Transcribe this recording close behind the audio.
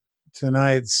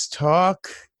tonight's talk,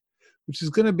 which is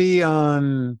going to be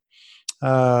on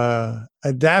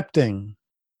adapting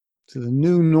to the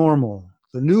new normal,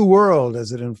 the new world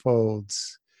as it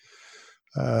unfolds,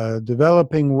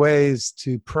 developing ways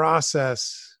to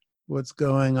process what's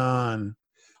going on.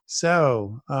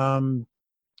 So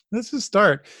let's just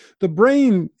start. The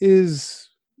brain is,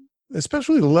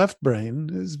 especially the left brain,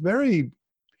 is very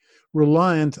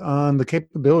reliant on the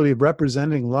capability of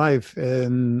representing life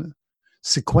in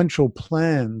sequential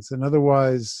plans, and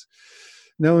otherwise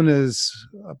known as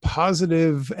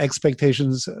positive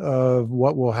expectations of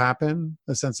what will happen,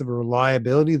 a sense of a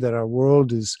reliability that our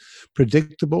world is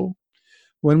predictable.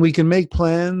 When we can make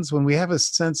plans, when we have a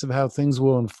sense of how things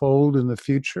will unfold in the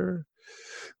future,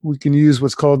 we can use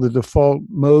what's called the default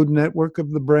mode network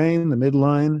of the brain, the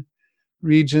midline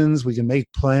regions. We can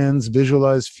make plans,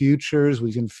 visualize futures,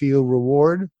 we can feel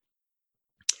reward.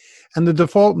 And the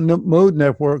default mode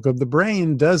network of the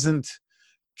brain doesn't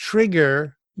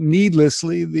trigger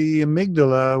needlessly the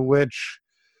amygdala, which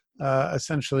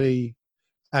essentially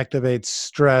activates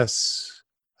stress,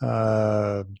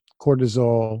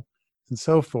 cortisol, and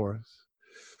so forth.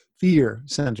 Fear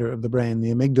center of the brain,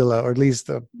 the amygdala, or at least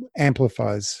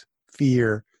amplifies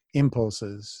fear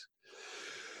impulses.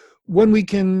 When we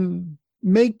can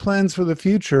make plans for the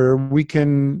future, we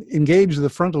can engage the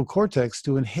frontal cortex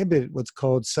to inhibit what's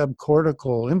called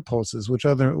subcortical impulses, which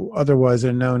otherwise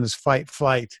are known as fight,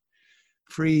 flight,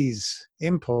 freeze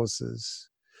impulses.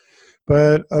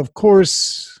 But of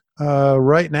course,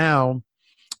 right now,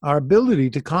 our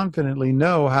ability to confidently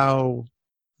know how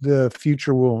the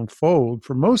future will unfold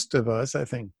for most of us, I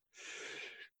think,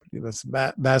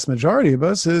 the vast majority of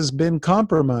us, has been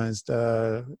compromised.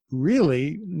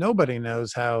 Really, nobody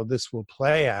knows how this will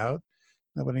play out.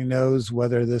 Nobody knows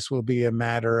whether this will be a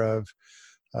matter of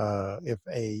if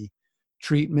a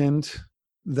treatment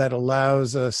that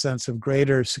allows a sense of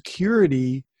greater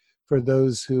security for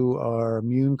those who are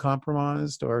immune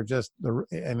compromised, or just,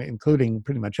 and including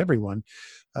pretty much everyone,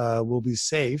 will be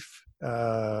safe,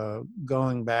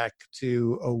 going back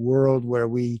to a world where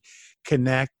we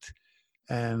connect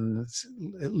and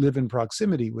live in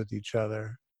proximity with each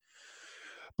other.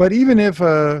 But even if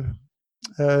a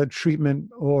treatment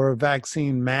or a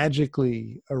vaccine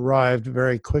magically arrived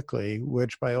very quickly,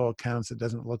 which by all accounts it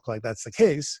doesn't look like that's the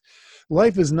case,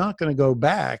 life is not going to go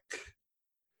back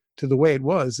to the way it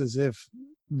was as if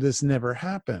this never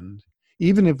happened.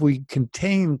 Even if we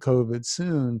contain COVID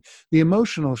soon, the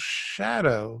emotional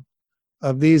shadow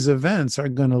of these events are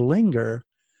going to linger.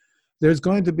 There's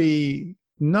going to be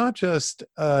not just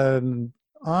an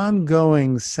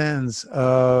ongoing sense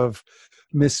of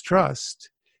mistrust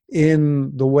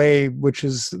in the way which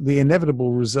is the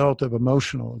inevitable result of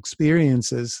emotional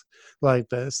experiences like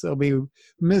this. There'll be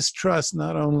mistrust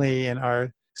not only in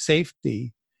our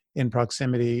safety in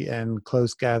proximity and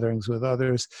close gatherings with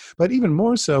others, but even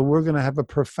more so, we're going to have a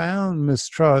profound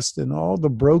mistrust in all the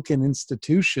broken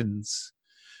institutions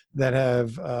that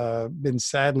have been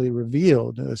sadly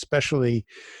revealed, especially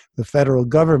the federal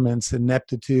government's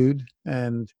ineptitude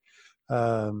and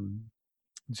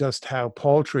just how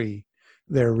paltry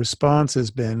their response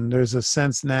has been. There's a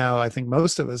sense now, I think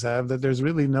most of us have, that there's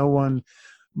really no one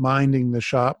minding the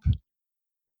shop,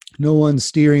 no one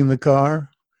steering the car.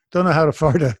 Don't know how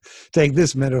far to take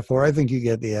this metaphor. I think you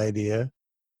get the idea.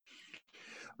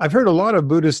 I've heard a lot of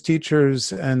Buddhist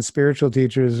teachers and spiritual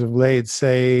teachers of late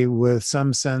say with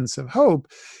some sense of hope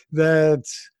that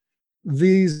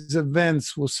these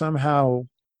events will somehow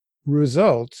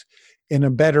result in a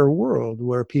better world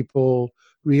where people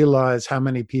realize how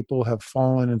many people have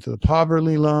fallen into the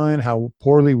poverty line, how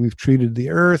poorly we've treated the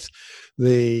earth,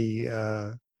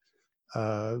 the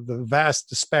vast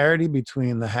disparity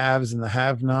between the haves and the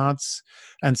have-nots.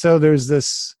 And so there's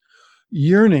this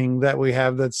yearning that we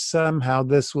have that somehow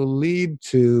this will lead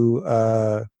to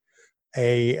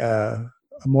a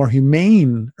more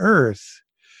humane earth.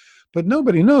 But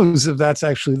nobody knows if that's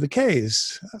actually the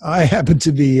case. I happen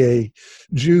to be a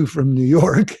Jew from New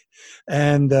York,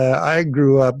 and I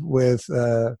grew up with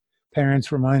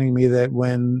parents reminding me that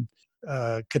when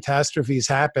catastrophes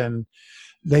happen,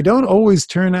 they don't always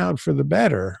turn out for the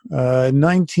better. In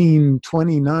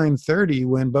 1929-30,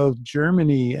 when both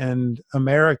Germany and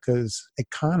America's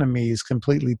economies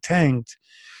completely tanked,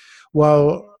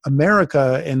 while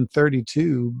America in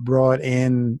 32 brought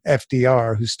in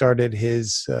FDR, who started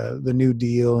the New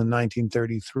Deal in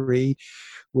 1933,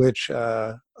 which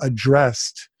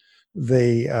addressed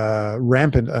the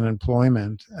rampant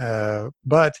unemployment.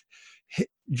 But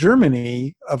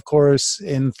Germany, of course,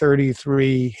 in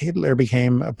 33, Hitler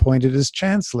became appointed as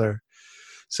chancellor.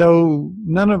 So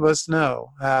none of us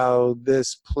know how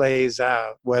this plays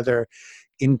out, whether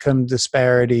income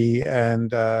disparity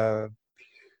and the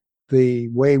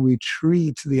way we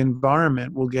treat the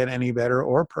environment will get any better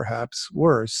or perhaps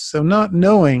worse. So not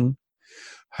knowing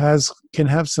can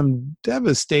have some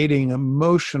devastating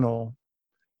emotional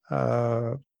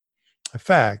uh,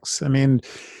 effects. I mean,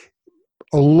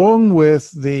 along with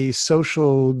the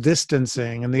social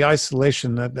distancing and the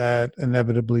isolation that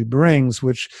inevitably brings,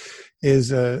 which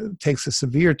takes a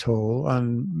severe toll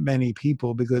on many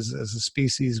people, because as a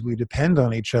species we depend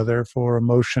on each other for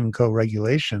emotion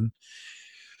co-regulation.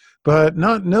 But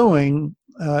not knowing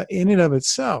in and of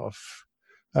itself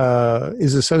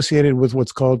is associated with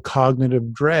what's called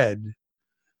cognitive dread.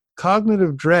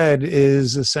 Cognitive dread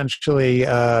is essentially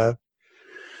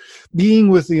being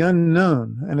with the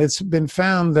unknown. And it's been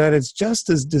found that it's just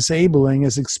as disabling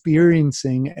as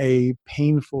experiencing a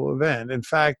painful event. In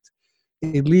fact,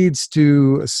 it leads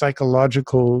to a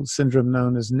psychological syndrome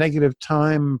known as negative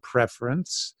time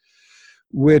preference,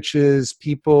 which is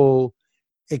people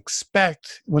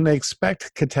when they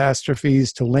expect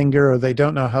catastrophes to linger or they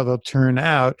don't know how they'll turn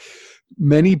out,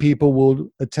 many people will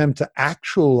attempt to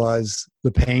actualize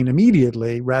the pain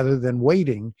immediately rather than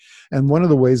waiting. And one of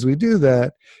the ways we do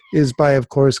that is by, of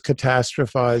course,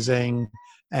 catastrophizing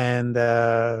and,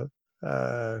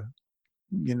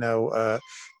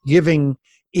 giving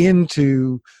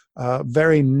into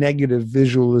very negative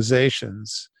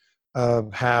visualizations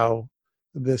of how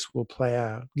this will play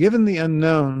out. Given the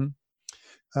unknown,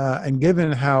 and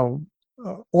given how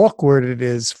awkward it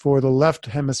is for the left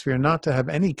hemisphere not to have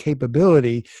any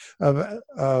capability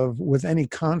of with any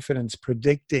confidence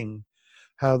predicting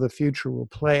how the future will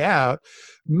play out,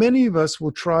 many of us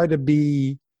will try to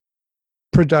be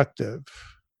productive.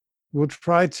 We'll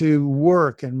try to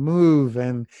work and move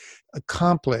and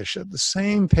accomplish at the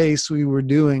same pace we were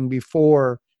doing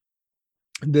before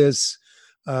this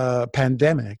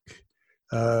pandemic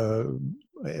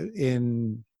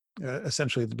in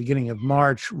essentially at the beginning of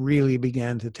March really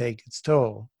began to take its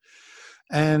toll.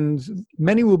 And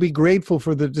many will be grateful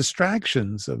for the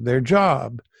distractions of their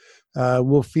job,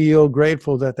 will feel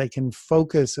grateful that they can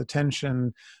focus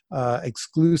attention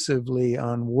exclusively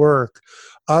on work.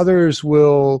 Others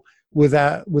will, with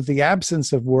the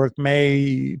absence of work,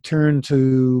 may turn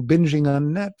to binging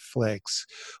on Netflix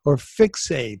or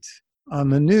fixate on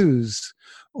the news,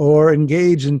 or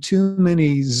engage in too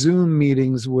many Zoom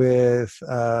meetings with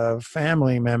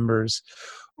family members,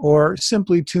 or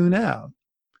simply tune out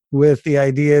with the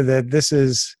idea that this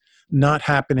is not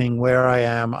happening where I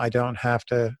am. I don't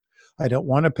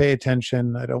want to pay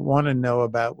attention. I don't want to know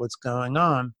about what's going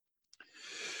on.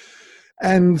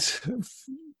 And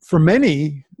for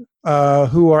many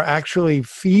who are actually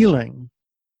feeling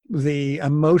the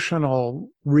emotional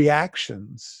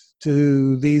reactions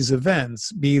to these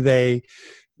events, be they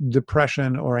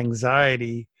depression or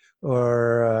anxiety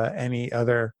or any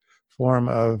other form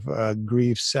of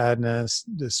grief, sadness,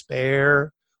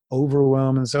 despair,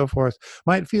 overwhelm, and so forth,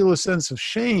 might feel a sense of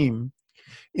shame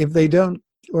if they don't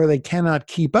or they cannot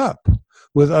keep up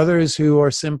with others who are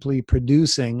simply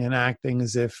producing and acting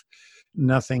as if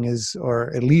nothing is,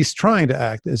 or at least trying to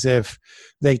act as if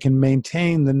they can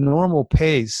maintain the normal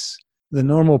pace, the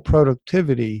normal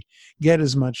productivity, get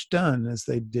as much done as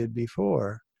they did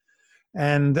before.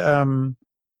 And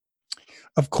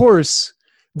of course,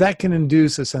 that can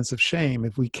induce a sense of shame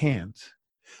if we can't.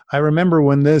 I remember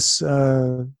when this,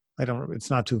 it's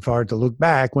not too far to look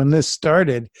back, when this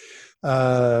started,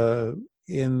 my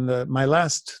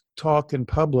last talk in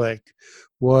public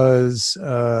was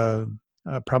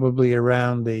probably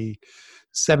around the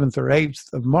 7th or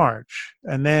 8th of March.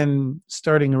 And then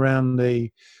starting around the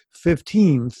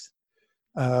 15th,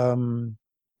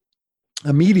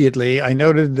 immediately I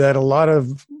noted that a lot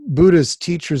of Buddhist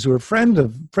teachers who were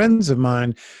friends of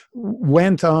mine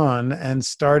went on and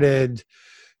started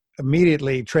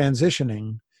immediately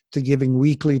transitioning to giving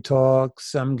weekly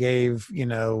talks. Some gave,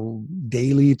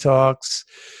 daily talks.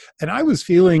 And I was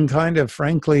feeling kind of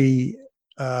frankly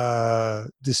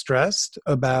distressed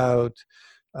about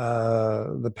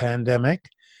the pandemic.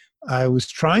 I was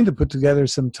trying to put together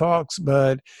some talks,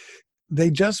 but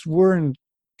they just weren't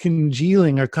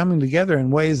congealing or coming together in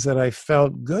ways that I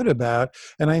felt good about.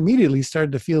 And I immediately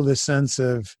started to feel this sense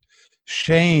of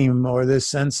shame, or this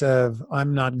sense of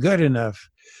I'm not good enough.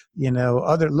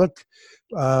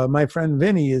 My friend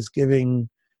Vinny is giving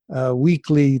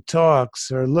weekly talks,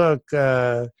 or look,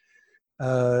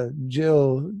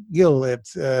 Jill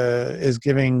Gillett is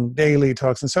giving daily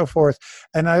talks, and so forth.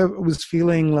 And I was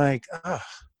feeling like, oh,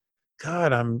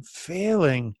 God, I'm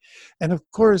failing. And of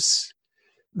course,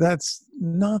 that's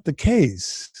not the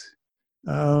case.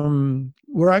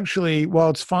 We're actually, while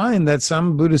it's fine that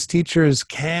some Buddhist teachers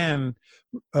can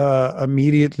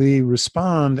immediately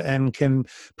respond and can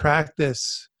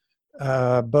practice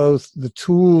both the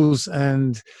tools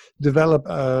and develop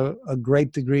a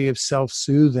great degree of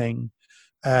self-soothing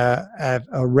at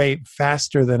a rate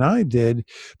faster than I did,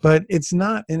 but it's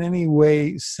not in any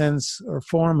way, sense, or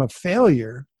form of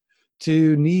failure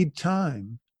to need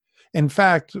time. In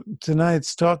fact,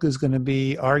 tonight's talk is going to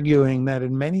be arguing that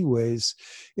in many ways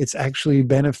it's actually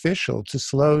beneficial to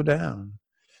slow down,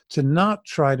 to not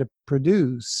try to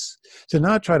produce, to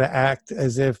not try to act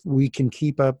as if we can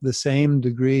keep up the same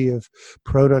degree of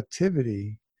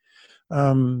productivity.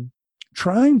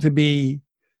 Trying to be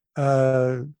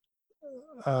to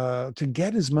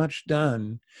get as much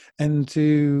done and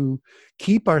to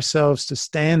keep ourselves to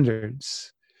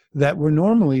standards that were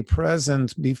normally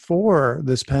present before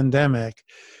this pandemic,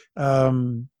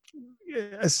 um,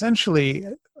 essentially,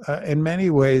 in many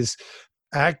ways,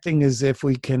 acting as if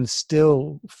we can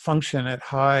still function at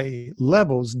high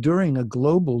levels during a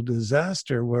global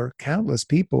disaster where countless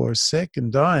people are sick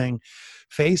and dying,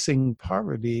 facing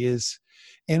poverty, is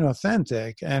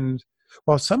inauthentic. And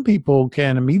while some people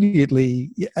can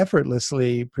immediately,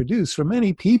 effortlessly produce, for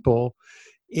many people,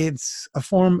 it's a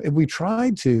form, if we try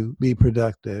to be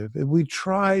productive, if we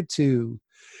try to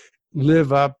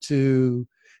live up to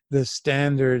the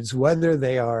standards, whether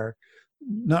they are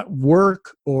not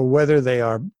work or whether they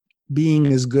are being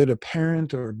as good a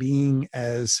parent or being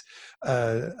as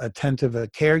attentive a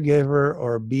caregiver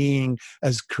or being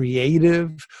as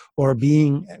creative or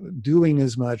doing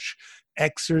as much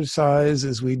exercise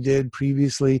as we did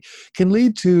previously, can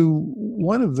lead to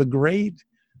one of the great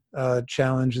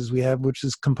challenges we have, which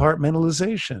is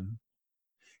compartmentalization.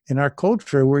 In our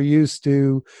culture, we're used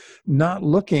to not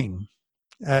looking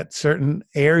at certain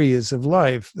areas of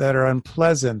life that are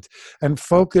unpleasant and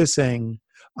focusing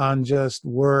on just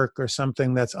work or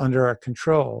something that's under our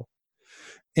control.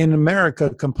 In America,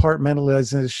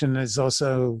 compartmentalization has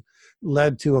also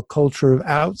led to a culture of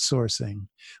outsourcing,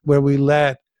 where we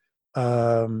let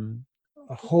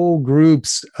whole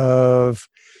groups of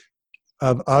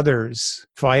others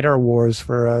fight our wars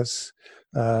for us.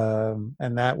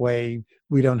 And that way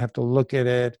we don't have to look at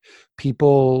it.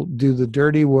 People do the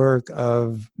dirty work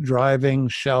of driving,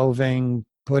 shelving,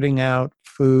 putting out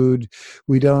food.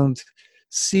 We don't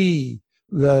see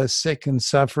the sick and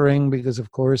suffering because,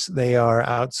 of course, they are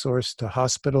outsourced to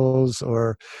hospitals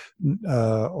or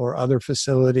other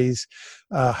facilities,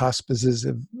 hospices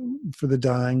for the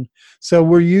dying. So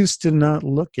we're used to not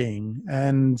looking,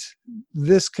 and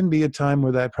this can be a time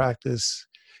where that practice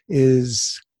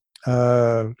is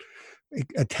a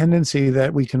tendency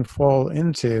that we can fall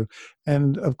into.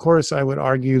 And of course, I would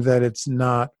argue that it's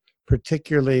not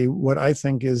particularly what I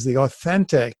think is the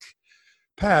authentic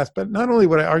path. But not only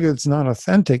would I argue it's not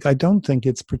authentic, I don't think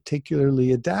it's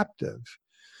particularly adaptive.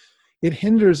 It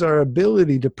hinders our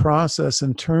ability to process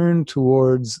and turn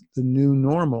towards the new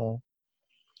normal,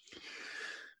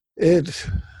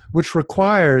 which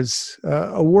requires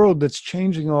a world that's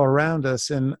changing all around us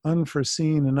in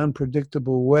unforeseen and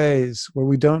unpredictable ways, where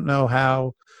we don't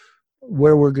know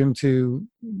where we're going to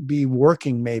be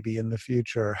working maybe in the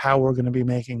future, how we're going to be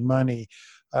making money.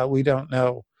 We don't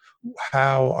know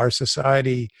how our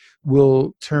society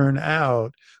will turn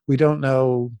out. We don't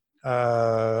know,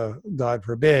 God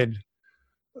forbid,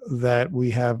 that we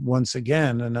have once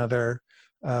again a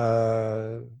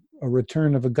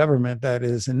return of a government that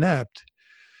is inept.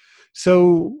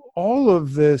 So all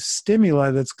of the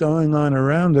stimuli that's going on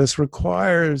around us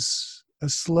requires a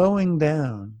slowing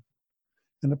down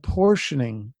and a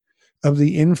portioning of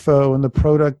the info and the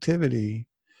productivity,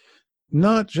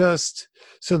 not just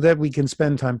so that we can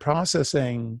spend time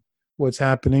processing what's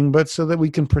happening, but so that we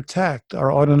can protect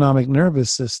our autonomic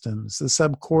nervous systems, the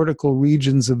subcortical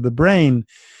regions of the brain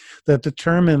that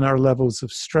determine our levels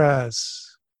of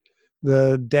stress,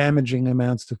 the damaging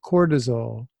amounts of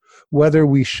cortisol, whether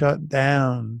we shut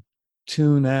down,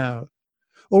 tune out,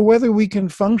 or whether we can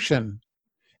function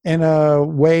in a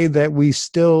way that we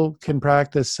still can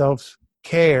practice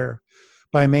self-care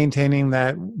by maintaining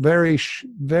that very,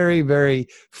 very, very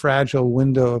fragile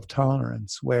window of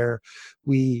tolerance where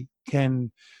we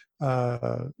can,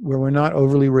 where we're not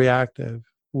overly reactive,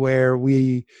 where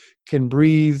we can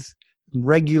breathe,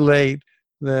 regulate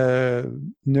the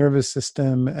nervous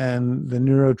system and the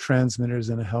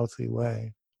neurotransmitters in a healthy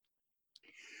way.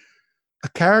 A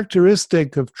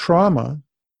characteristic of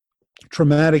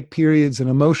traumatic periods and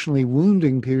emotionally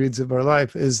wounding periods of our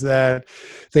life is that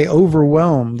they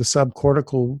overwhelm the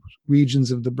subcortical regions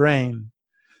of the brain,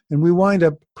 and we wind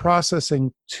up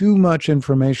processing too much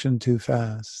information too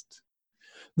fast.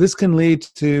 This can lead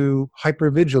to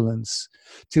hypervigilance,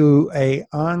 to a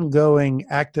ongoing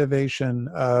activation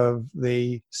of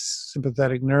the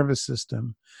sympathetic nervous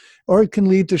system, or it can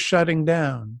lead to shutting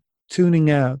down, tuning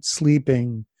out,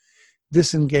 sleeping,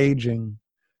 disengaging,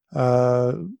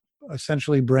 uh,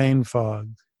 essentially brain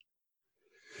fog.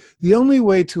 The only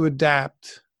way to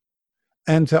adapt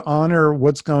and to honor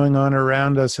what's going on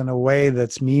around us in a way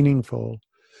that's meaningful,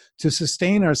 to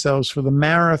sustain ourselves for the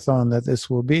marathon that this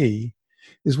will be,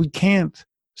 is we can't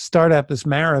start out this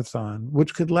marathon,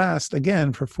 which could last,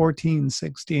 again, for 14,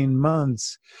 16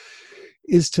 months,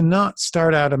 is to not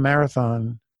start out a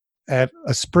marathon at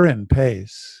a sprint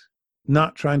pace,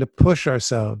 not trying to push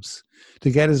ourselves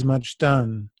to get as much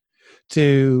done,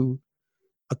 to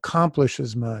accomplish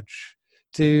as much,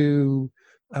 to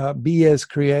be as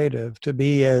creative, to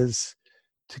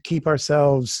keep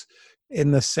ourselves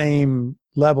in the same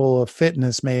level of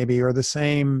fitness, maybe, or the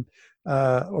same,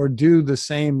 or do the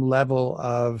same level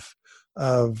of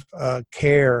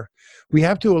care. We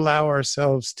have to allow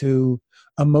ourselves to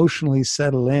emotionally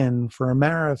settle in for a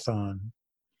marathon.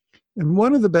 And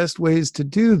one of the best ways to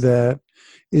do that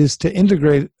is to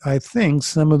integrate, I think,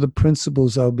 some of the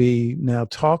principles I'll be now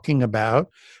talking about.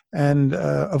 And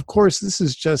of course, this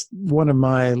is just one of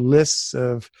my lists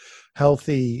of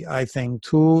healthy, I think,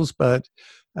 tools, but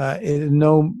it in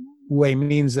no way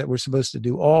means that we're supposed to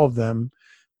do all of them.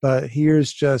 But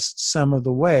here's just some of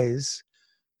the ways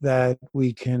that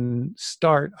we can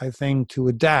start, I think, to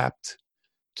adapt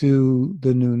to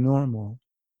the new normal.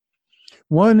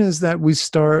 One is that we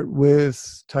start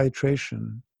with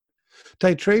titration.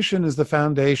 Titration is the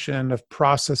foundation of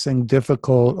processing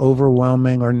difficult,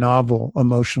 overwhelming, or novel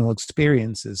emotional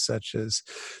experiences, such as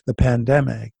the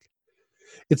pandemic.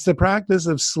 It's the practice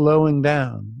of slowing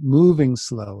down, moving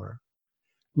slower,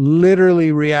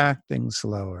 literally reacting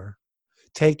slower,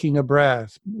 taking a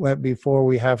breath before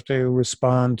we have to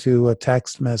respond to a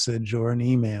text message or an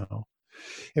email.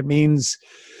 It means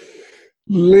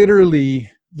literally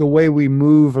the way we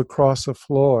move across a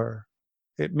floor.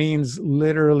 It means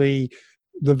literally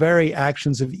the very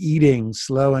actions of eating,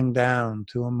 slowing down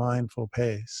to a mindful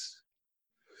pace.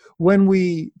 When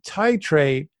we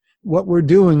titrate, what we're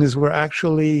doing is we're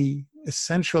actually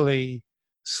essentially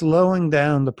slowing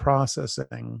down the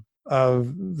processing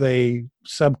of the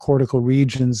subcortical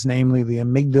regions, namely the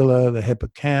amygdala, the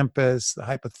hippocampus, the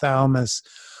hypothalamus,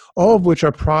 all of which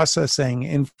are processing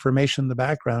information in the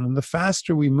background. And the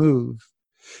faster we move,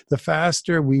 the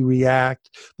faster we react,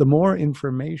 the more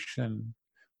information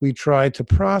we try to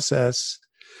process,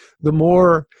 the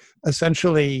more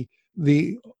essentially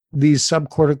these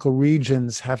subcortical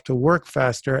regions have to work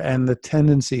faster, and the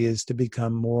tendency is to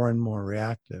become more and more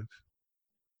reactive.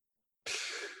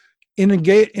 In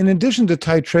addition to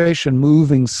titration,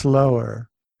 moving slower,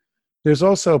 there's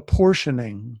also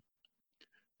portioning.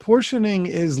 Portioning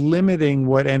is limiting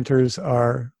what enters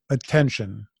our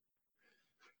attention.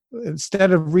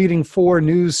 Instead of reading 4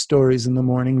 news stories in the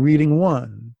morning, reading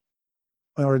 1.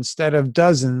 Or instead of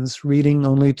dozens, reading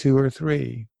only 2 or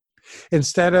 3.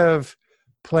 Instead of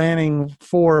planning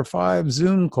 4 or 5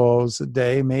 Zoom calls a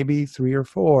day, maybe 3 or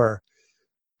 4.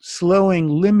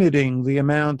 Limiting the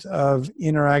amount of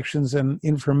interactions and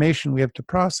information we have to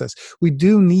process. We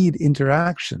do need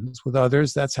interactions with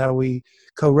others. That's how we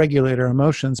co-regulate our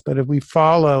emotions. But if we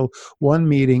follow one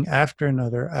meeting after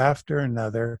another,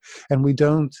 and we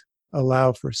don't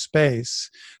allow for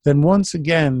space, then once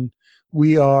again,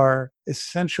 we are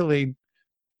essentially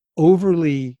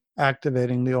overly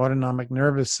activating the autonomic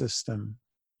nervous system.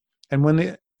 And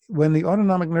when the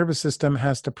autonomic nervous system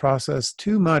has to process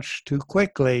too much too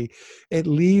quickly, it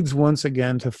leads once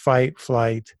again to fight,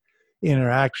 flight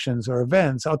interactions or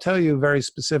events. I'll tell you a very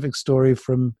specific story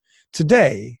from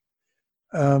today.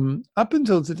 Up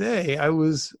until today, I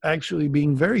was actually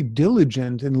being very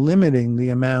diligent in limiting the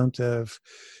amount of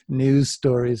news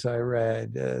stories I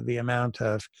read, the amount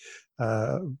of,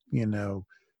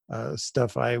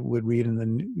 stuff I would read in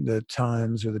the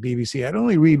Times or the BBC. I'd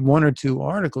only read 1 or 2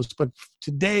 articles, but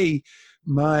today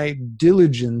my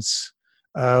diligence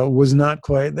was not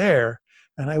quite there.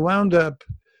 And I wound up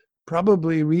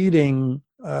probably reading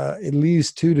at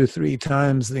least 2 to 3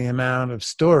 times the amount of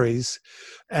stories.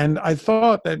 And I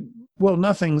thought that, well,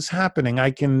 nothing's happening.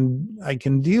 I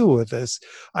can deal with this.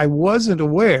 I wasn't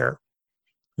aware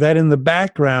that in the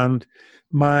background,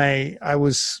 my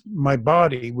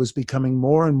body was becoming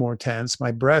more and more tense.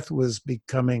 My breath was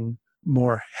becoming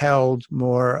more held,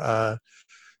 was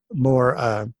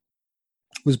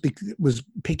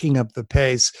picking up the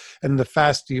pace. And the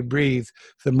faster you breathe,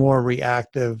 the more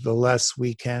reactive, the less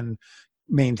we can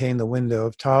maintain the window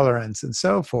of tolerance, and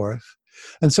so forth.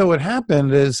 And so what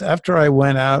happened is after I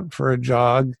went out for a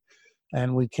jog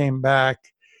and we came back,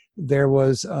 there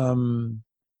was another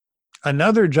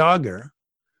jogger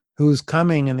who was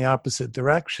coming in the opposite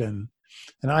direction.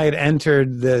 And I had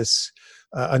entered this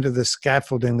under the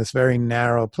scaffolding, this very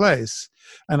narrow place.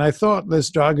 And I thought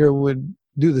this jogger would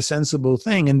do the sensible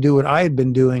thing and do what I had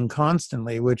been doing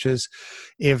constantly, which is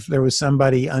if there was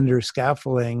somebody under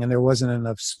scaffolding and there wasn't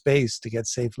enough space to get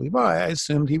safely by, I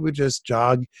assumed he would just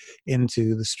jog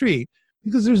into the street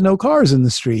because there's no cars in the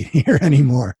street here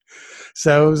anymore.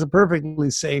 So it was a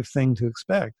perfectly safe thing to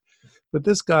expect. But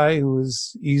this guy, who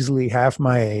was easily half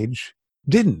my age,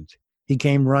 didn't. He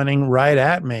came running right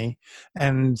at me,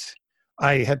 and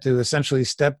I had to essentially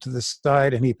step to the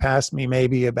side, and he passed me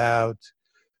maybe about,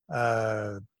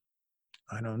 I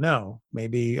don't know,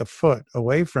 maybe a foot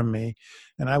away from me,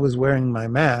 and I was wearing my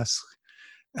mask.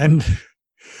 And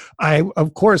I,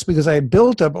 of course, because I had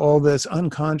built up all this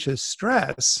unconscious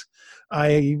stress,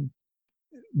 I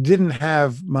didn't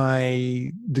have my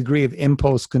degree of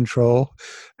impulse control.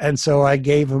 And so I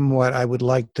gave him what I would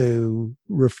like to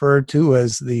refer to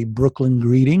as the Brooklyn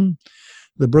greeting.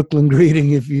 The Brooklyn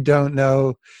greeting, if you don't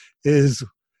know, is,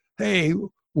 hey,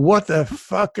 what the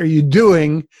fuck are you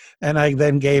doing? And I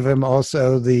then gave him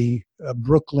also the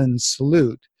Brooklyn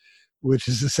salute, which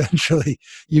is essentially,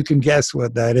 you can guess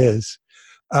what that is.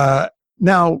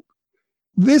 Now,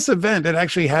 this event had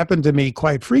actually happened to me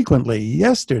quite frequently.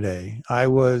 Yesterday, I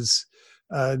was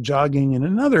jogging in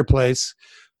another place,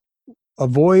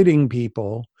 avoiding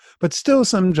people, but still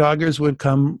some joggers would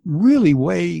come really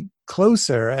way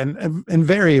closer, and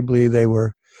invariably they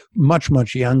were much,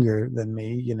 much younger than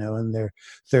me, you know, in their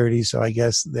 30s. So I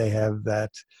guess they have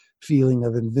that feeling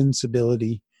of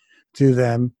invincibility to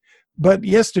them. But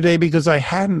yesterday, because I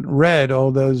hadn't read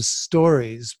all those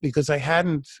stories, because I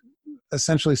hadn't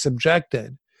essentially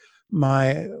subjected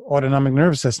my autonomic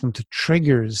nervous system to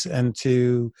triggers and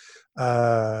to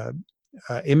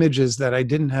images that I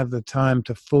didn't have the time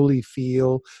to fully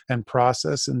feel and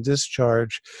process and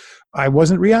discharge, I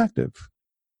wasn't reactive.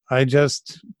 I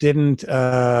just didn't,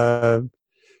 have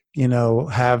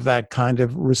that kind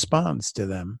of response to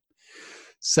them.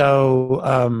 So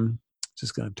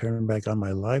just going to turn back on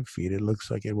my live feed. It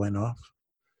looks like it went off.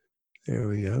 There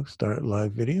we go. Start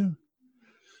live video.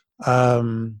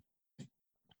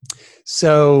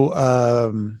 So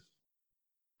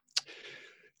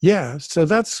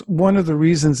that's one of the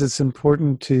reasons it's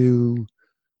important to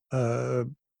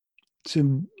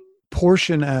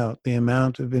portion out the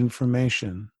amount of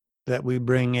information that we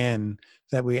bring in,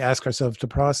 that we ask ourselves to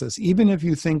process. Even if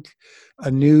you think a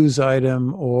news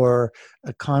item or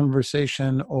a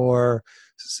conversation or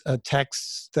a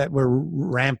text that we're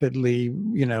rampantly,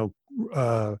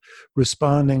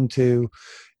 responding to,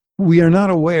 we are not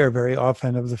aware very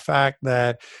often of the fact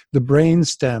that the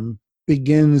brainstem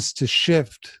begins to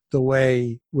shift the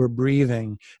way we're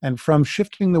breathing. And from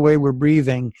shifting the way we're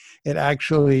breathing, it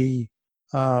actually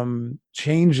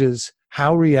changes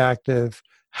how reactive,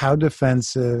 how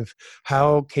defensive,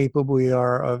 how capable we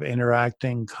are of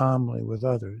interacting calmly with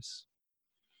others.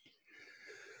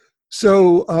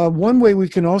 So one way we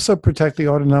can also protect the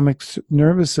autonomic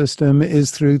nervous system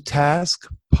is through task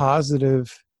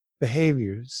positive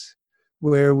behaviors,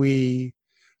 where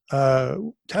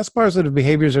task positive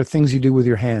behaviors are things you do with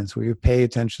your hands, where you pay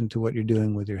attention to what you're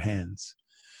doing with your hands.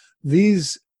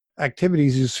 These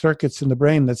activities use circuits in the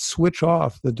brain that switch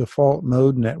off the default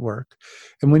mode network.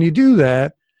 And when you do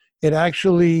that, it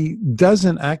actually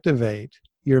doesn't activate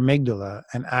your amygdala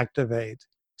and activate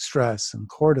stress and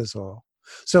cortisol.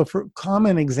 So for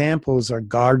common examples are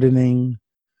gardening,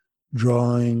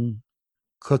 drawing,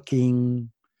 cooking,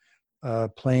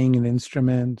 playing an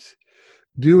instrument,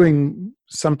 doing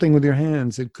something with your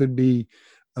hands. It could be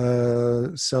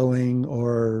sewing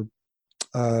or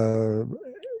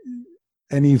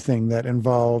anything that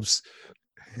involves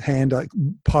hand, like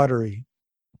pottery.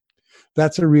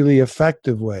 That's a really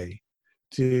effective way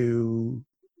to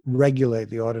regulate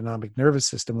the autonomic nervous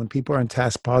system. When people are in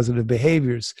task positive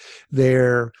behaviors,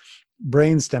 their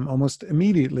brainstem almost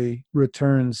immediately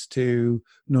returns to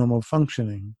normal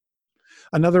functioning.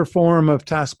 Another form of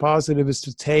task positive is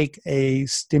to take a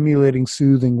stimulating,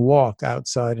 soothing walk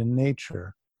outside in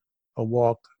nature, a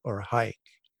walk or a hike.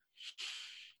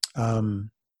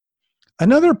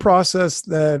 Another process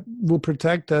that will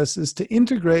protect us is to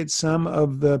integrate some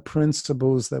of the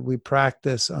principles that we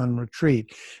practice on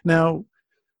retreat. Now,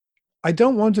 I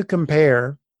don't want to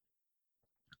compare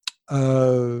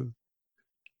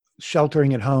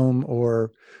sheltering at home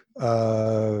or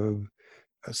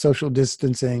social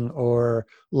distancing or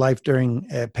life during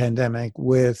a pandemic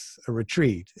with a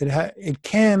retreat. It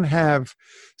can have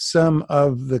some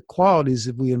of the qualities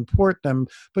if we import them,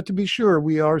 but to be sure,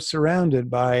 we are surrounded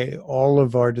by all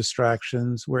of our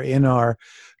distractions. We're in our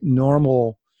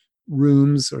normal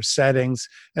rooms or settings.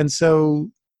 And so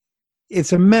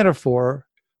it's a metaphor,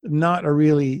 not a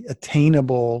really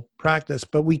attainable practice,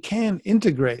 but we can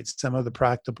integrate some of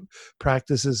the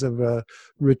practices of a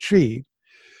retreat.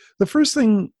 The first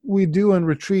thing we do on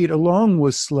retreat, along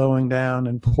with slowing down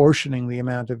and portioning the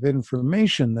amount of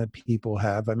information that people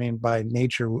have, I mean, by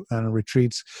nature on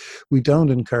retreats, we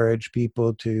don't encourage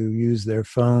people to use their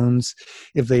phones.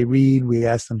 If they read, we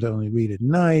ask them to only read at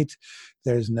night.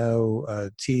 There's no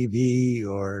TV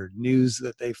or news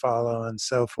that they follow and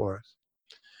so forth.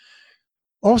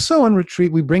 Also on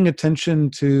retreat, we bring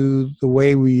attention to the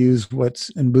way we use what's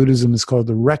in Buddhism is called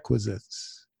the requisites.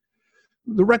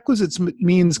 The requisites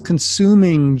means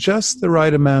consuming just the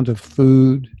right amount of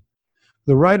food,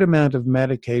 the right amount of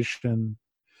medication,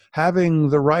 having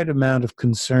the right amount of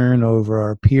concern over our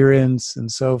appearance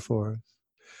and so forth.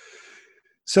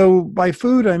 So by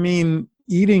food, I mean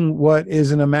eating what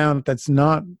is an amount that's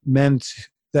not meant,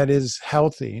 that is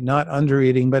healthy, not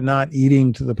undereating, but not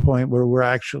eating to the point where we're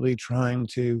actually trying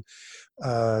to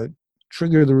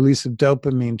trigger the release of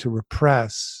dopamine to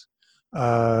repress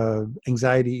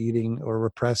anxiety eating or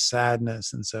repress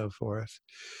sadness and so forth.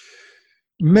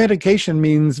 Medication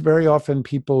means very often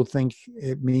people think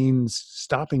it means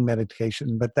stopping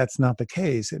medication, but that's not the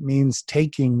case. It means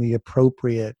taking the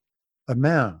appropriate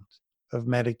amount of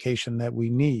medication that we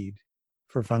need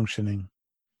for functioning.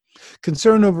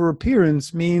 Concern over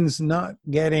appearance means not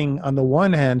getting, on the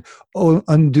one hand,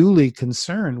 unduly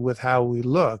concerned with how we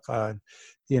look on,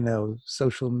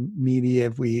 social media,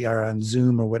 if we are on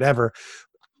Zoom or whatever.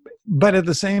 But at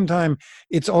the same time,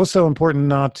 it's also important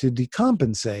not to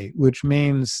decompensate, which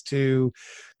means to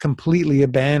completely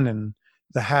abandon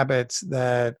the habits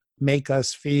that make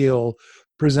us feel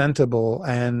presentable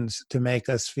and to make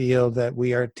us feel that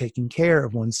we are taking care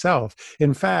of oneself.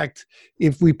 In fact,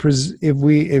 if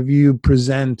you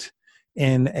present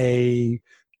in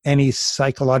any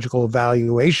psychological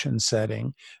evaluation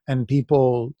setting and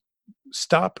people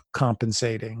stop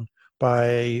compensating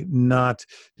by not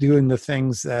doing the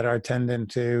things that are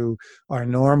tendent to our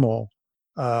normal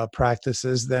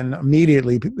practices, then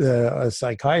immediately a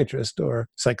psychiatrist or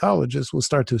psychologist will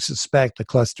start to suspect a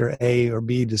cluster A or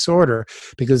B disorder,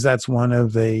 because that's one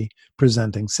of the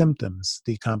presenting symptoms: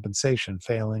 decompensation,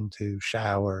 failing to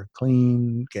shower,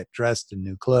 clean, get dressed in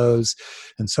new clothes,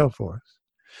 and so forth.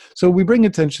 So we bring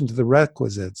attention to the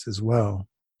requisites as well.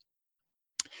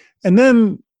 And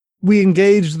then we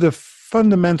engage the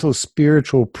fundamental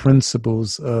spiritual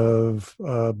principles of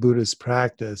Buddhist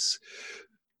practice.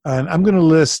 And I'm going to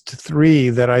list 3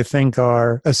 that I think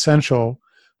are essential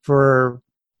for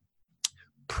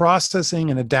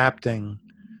processing and adapting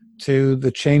to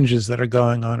the changes that are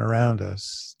going on around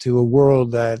us, to a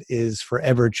world that is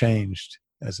forever changed,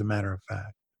 as a matter of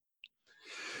fact.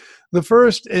 The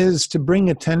first is to bring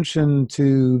attention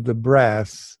to the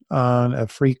breath on a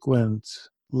frequent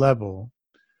level.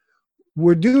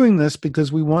 We're doing this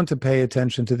because we want to pay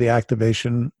attention to the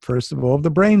activation, first of all, of the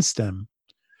brainstem.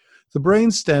 The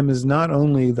brainstem is not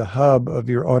only the hub of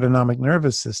your autonomic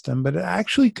nervous system, but it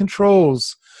actually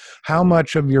controls how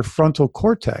much of your frontal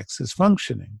cortex is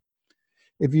functioning.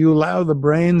 If you allow the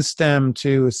brainstem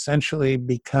to essentially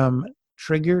become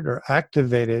triggered or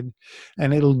activated,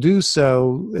 and it'll do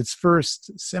so, its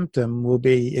first symptom will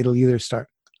be it'll either start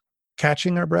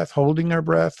catching our breath, holding our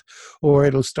breath, or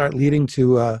it'll start leading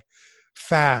to a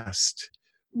fast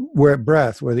where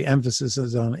the emphasis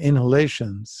is on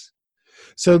inhalations.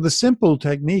 So the simple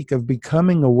technique of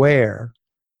becoming aware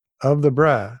of the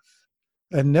breath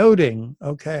and noting,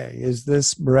 okay, is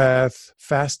this breath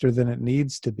faster than it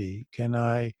needs to be? Can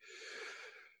I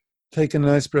take a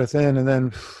nice breath in and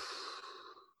then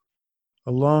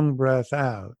a long breath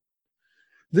out?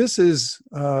 This is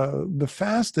the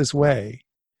fastest way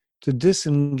to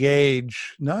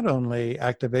disengage not only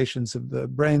activations of the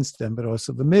brainstem, but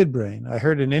also the midbrain. I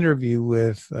heard an interview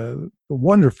with the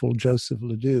wonderful Joseph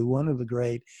Ledoux, one of the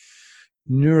great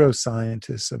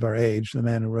neuroscientists of our age, the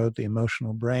man who wrote The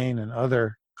Emotional Brain and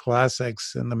other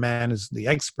classics, and the man is the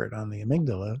expert on the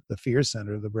amygdala, the fear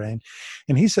center of the brain.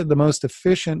 And he said the most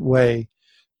efficient way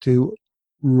to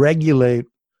regulate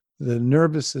the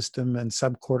nervous system and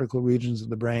subcortical regions of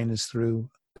the brain is through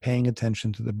paying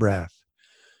attention to the breath,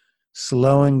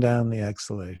 slowing down the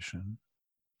exhalation.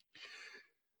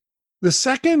 The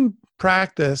second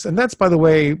practice, and that's, by the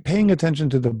way, paying attention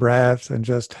to the breath and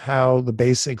just how the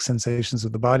basic sensations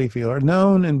of the body feel, are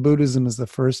known in Buddhism as the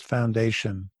first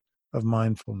foundation of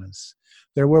mindfulness.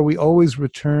 They're where we always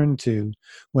return to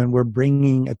when we're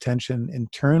bringing attention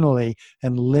internally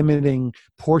and limiting,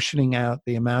 portioning out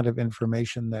the amount of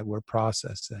information that we're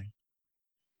processing.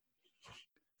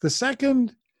 The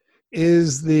second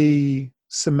is the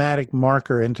somatic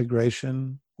marker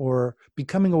integration, or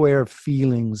becoming aware of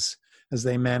feelings as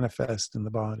they manifest in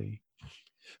the body.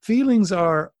 Feelings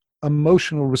are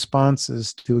emotional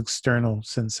responses to external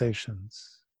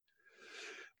sensations.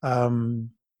 When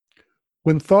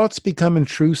thoughts become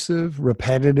intrusive,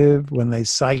 repetitive, when they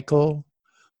cycle,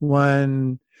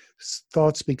 when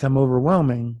thoughts become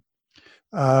overwhelming,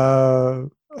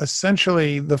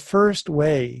 essentially the first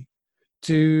way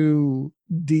to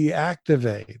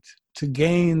deactivate, to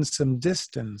gain some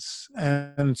distance,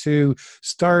 and to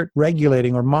start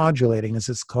regulating or modulating, as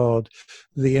it's called,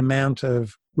 the amount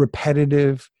of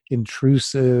repetitive,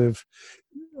 intrusive,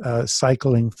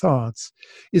 cycling thoughts,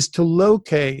 is to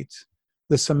locate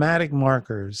the somatic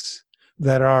markers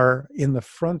that are in the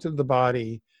front of the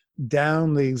body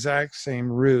down the exact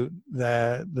same route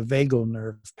that the vagal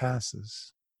nerve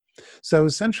passes. So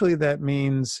essentially that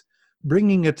means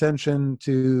bringing attention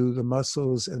to the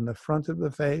muscles in the front of the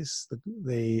face,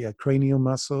 the cranial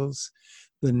muscles,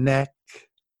 the neck,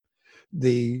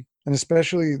 and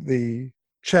especially the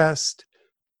chest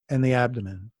and the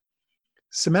abdomen.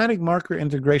 Somatic marker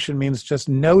integration means just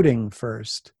noting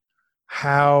first,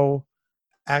 how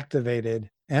activated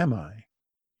am I?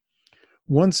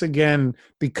 Once again,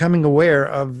 becoming aware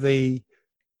of the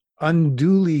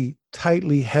unduly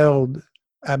tightly held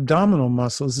abdominal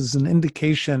muscles is an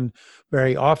indication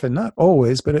very often, not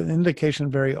always, but an indication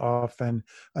very often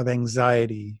of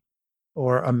anxiety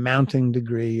or a mounting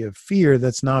degree of fear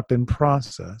that's not been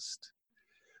processed.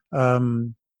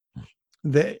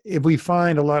 If we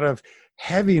find a lot of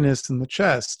heaviness in the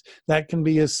chest, that can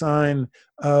be a sign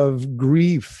of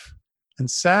grief and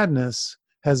sadness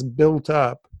has built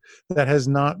up that has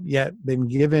not yet been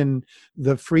given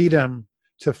the freedom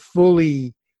to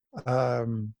fully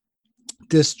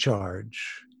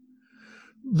discharge.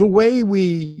 The way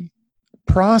we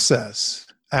process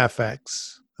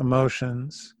affects,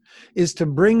 emotions, is to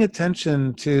bring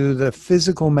attention to the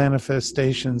physical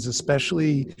manifestations,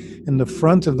 especially in the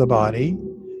front of the body.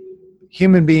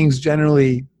 Human beings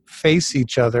generally face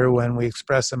each other when we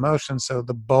express emotion, so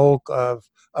the bulk of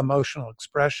emotional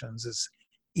expressions is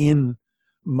in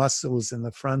muscles in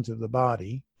the front of the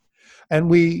body. And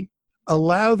we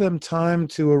allow them time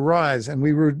to arise, and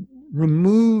we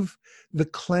remove the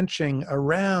clenching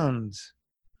around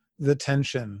the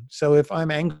tension. So if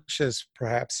I'm anxious,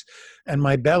 perhaps, and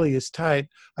my belly is tight,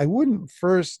 I wouldn't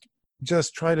first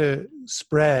just try to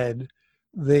spread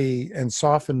and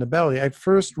soften the belly. I'd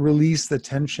first release the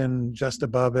tension just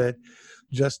above it,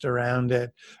 just around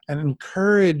it, and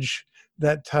encourage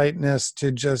that tightness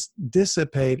to just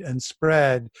dissipate and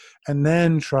spread, and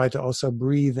then try to also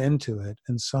breathe into it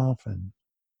and soften.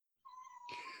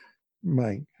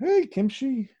 Hey,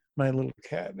 Kimchi, my little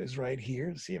cat is right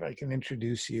here. See if I can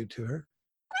introduce you to her.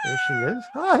 There she is.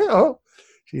 Hi. Oh,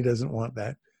 she doesn't want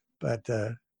that, but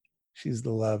she's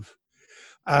the love.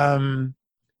 And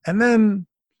then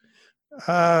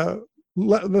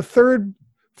the third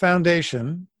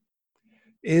foundation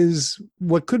is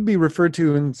what could be referred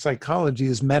to in psychology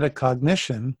as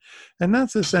metacognition, and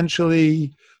that's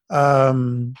essentially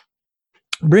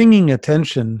bringing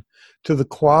attention to the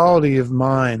quality of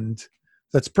mind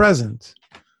that's present.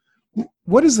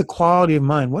 What is the quality of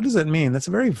mind? What does that mean? That's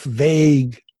a very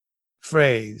vague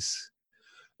phrase.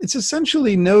 It's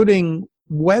essentially noting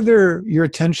whether your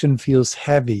attention feels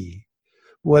heavy,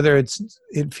 whether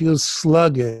it feels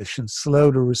sluggish and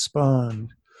slow to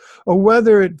respond, or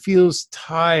whether it feels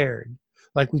tired,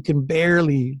 like we can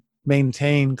barely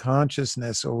maintain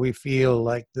consciousness, or we feel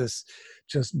like this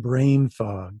just brain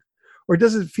fog. Or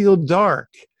does it feel dark,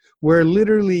 where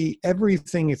literally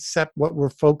everything except what we're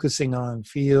focusing on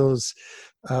feels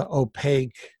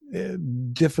opaque,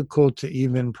 difficult to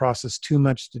even process, too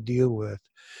much to deal with?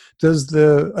 Does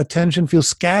the attention feel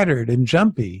scattered and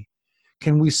jumpy?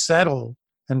 Can we settle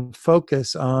and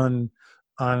focus on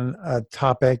a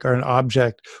topic or an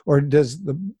object, or does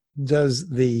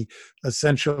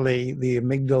essentially the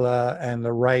amygdala and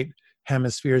the right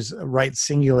hemisphere's right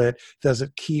cingulate, does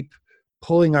it keep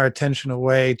pulling our attention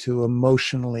away to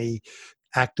emotionally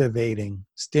activating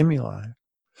stimuli?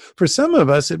 For some of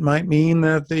us, it might mean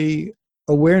that the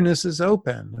awareness is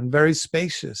open and very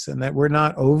spacious, and that we're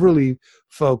not overly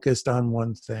focused on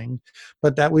one thing,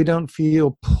 but that we don't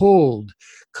feel pulled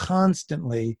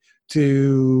constantly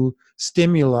to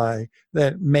stimuli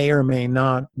that may or may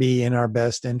not be in our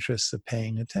best interests of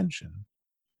paying attention.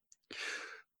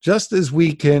 Just as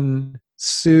we can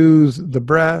soothe the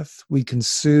breath, we can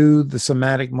soothe the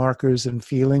somatic markers and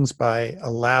feelings by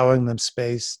allowing them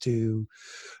space to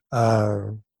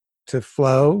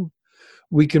flow.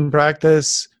 We can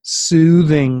practice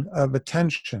soothing of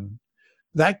attention.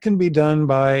 That can be done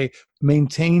by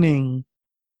maintaining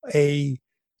a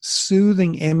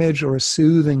soothing image or a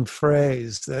soothing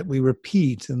phrase that we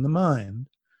repeat in the mind.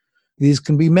 These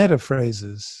can be meta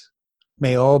phrases.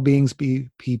 May all beings be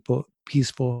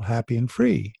peaceful, happy, and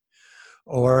free.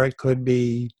 Or it could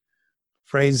be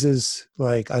phrases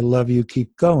like, I love you,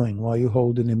 keep going, while you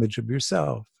hold an image of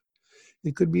yourself.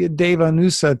 It could be a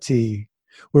Devanusati,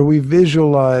 where we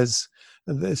visualize,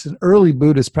 this is an early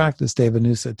Buddhist practice,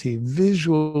 Devanusati,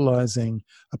 visualizing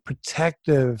a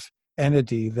protective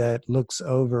entity that looks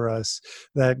over us,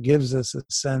 that gives us a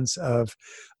sense of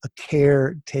a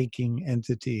caretaking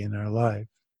entity in our life.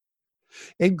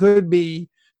 It could be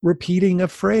repeating a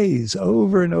phrase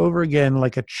over and over again,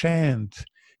 like a chant.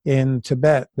 In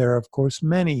Tibet, there are, of course,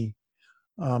 many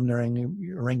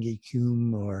Rengi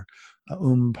Kum or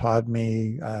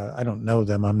Padme. I don't know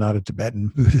them. I'm not a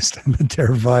Tibetan Buddhist. I'm a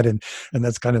Theravadan, and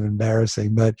that's kind of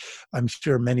embarrassing. But I'm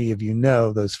sure many of you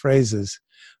know those phrases.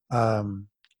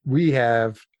 We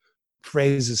have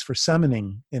phrases for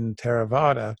summoning in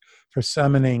Theravada, for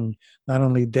summoning not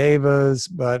only devas,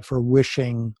 but for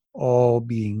wishing all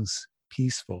beings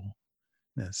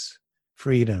peacefulness,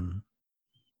 freedom,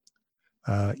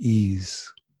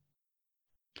 ease.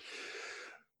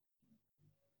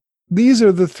 These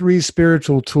are the three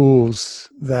spiritual tools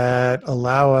that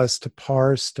allow us to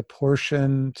parse, to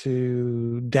portion,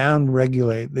 to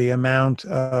down-regulate the amount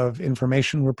of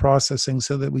information we're processing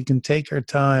so that we can take our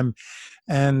time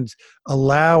and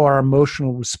allow our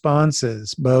emotional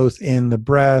responses, both in the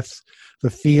breath, the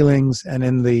feelings, and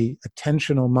in the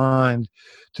attentional mind,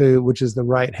 which is the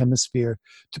right hemisphere,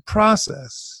 to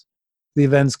process the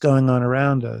events going on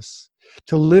around us,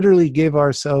 to literally give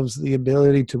ourselves the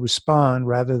ability to respond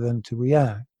rather than to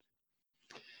react.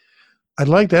 I'd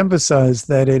like to emphasize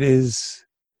that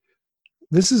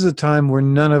this is a time where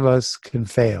none of us can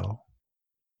fail.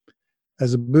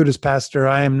 As a Buddhist pastor,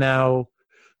 I am now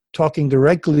talking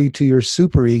directly to your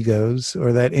superegos,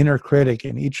 or that inner critic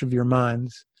in each of your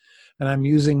minds, and I'm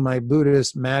using my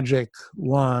Buddhist magic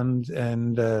wand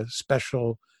and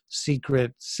special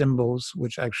secret symbols,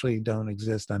 which actually don't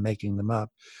exist. I'm making them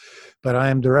up. But I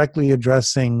am directly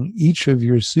addressing each of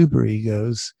your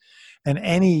superegos, and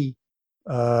any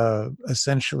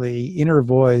essentially inner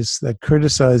voice that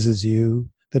criticizes you,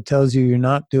 that tells you you're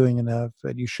not doing enough,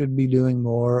 that you should be doing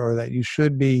more, or that you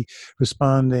should be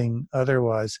responding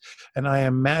otherwise. And I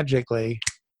am magically,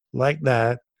 like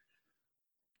that,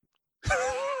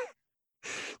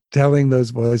 telling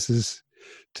those voices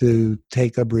to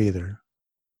take a breather.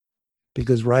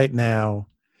 Because right now,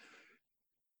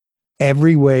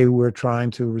 every way we're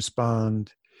trying to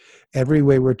respond, every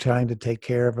way we're trying to take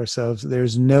care of ourselves,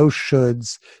 there's no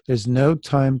shoulds, there's no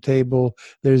timetable,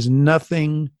 there's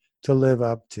nothing to live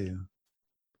up to.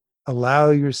 Allow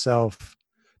yourself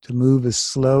to move as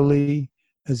slowly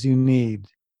as you need.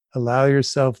 Allow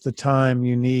yourself the time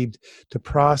you need to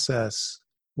process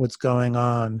what's going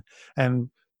on and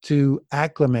to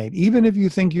acclimate. Even if you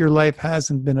think your life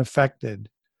hasn't been affected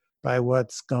by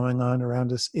what's going on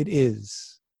around us, it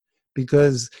is.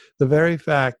 Because the very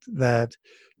fact that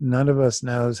none of us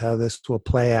knows how this will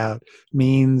play out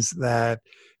means that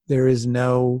there is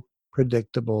no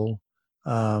predictable,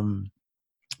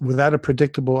 without a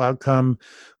predictable outcome,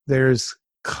 there's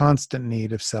constant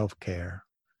need of self-care.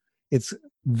 It's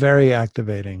very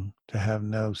activating to have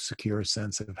no secure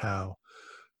sense of how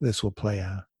this will play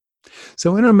out.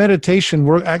 So in our meditation,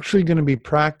 we're actually going to be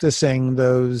practicing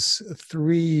those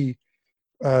three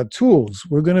tools.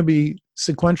 We're going to be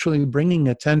sequentially bringing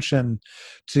attention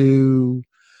to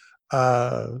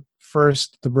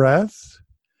first the breath,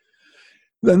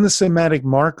 then the somatic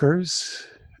markers,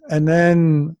 and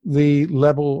then the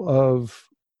level of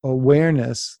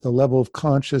awareness, the level of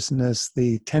consciousness,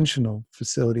 the attentional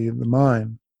facility of the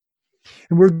mind.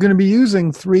 And we're going to be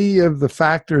using three of the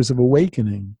factors of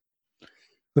awakening.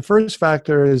 The first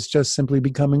factor is just simply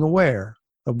becoming aware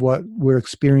of what we're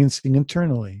experiencing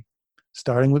internally,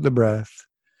 starting with the breath,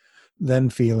 then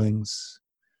feelings,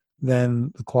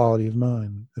 then the quality of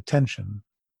mind, attention.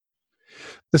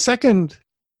 The second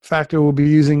factor we'll be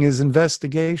using is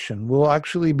investigation. We'll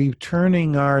actually be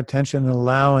turning our attention and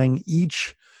allowing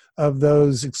each of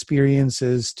those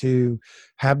experiences to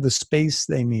have the space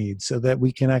they need so that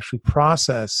we can actually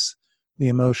process the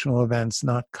emotional events,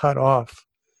 not cut off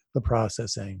the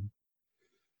processing.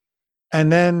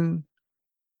 And then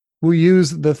we'll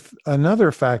use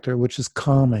another factor, which is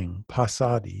calming,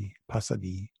 pasadi.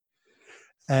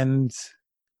 And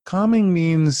calming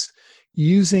means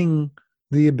using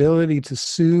the ability to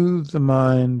soothe the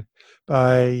mind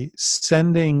by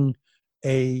sending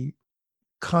a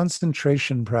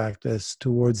concentration practice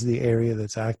towards the area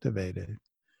that's activated.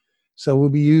 So we'll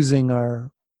be using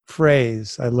our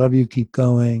phrase, I love you, keep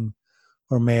going,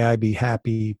 or may I be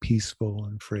happy, peaceful,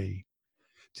 and free,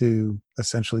 to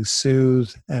essentially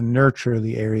soothe and nurture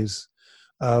the areas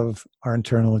of our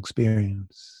internal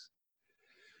experience.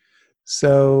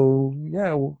 So,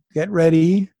 yeah, get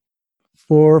ready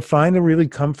find a really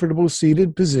comfortable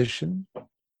seated position.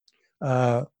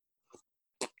 I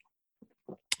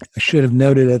should have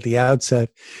noted at the outset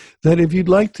that if you'd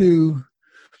like to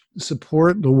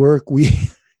support the work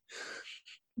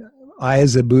I,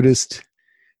 as a Buddhist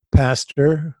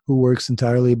pastor who works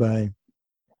entirely by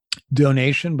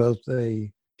donation, both the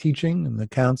teaching and the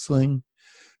counseling.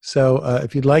 So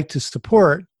if you'd like to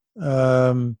support,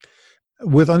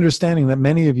 with understanding that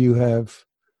many of you have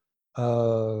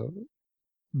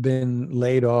been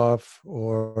laid off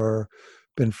or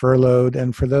been furloughed,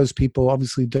 and for those people,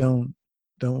 obviously don't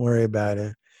worry about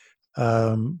it.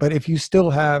 But if you still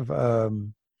have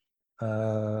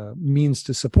means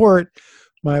to support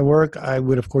my work, I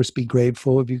would, of course, be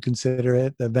grateful if you consider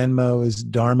it. The Venmo is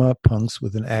Dharma Punx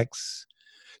with an X,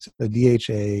 so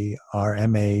DharmaPunx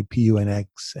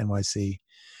NYC.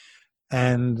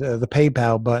 And the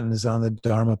PayPal button is on the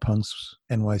Dharma Punx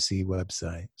NYC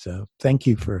website. So thank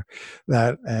you for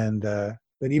that. And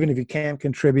but even if you can't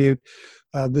contribute,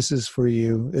 this is for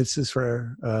you. This is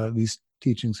for these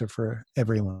teachings are for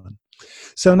everyone.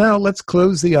 So now let's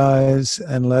close the eyes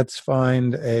and let's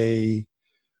find a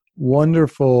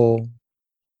wonderful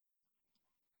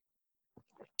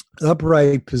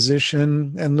upright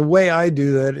position. And the way I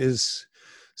do that is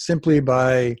simply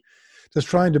by just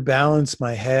trying to balance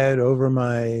my head over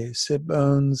my sit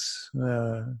bones.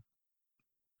 And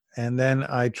then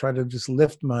I try to just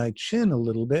lift my chin a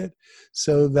little bit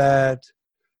so that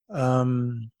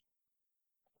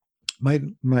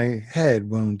my head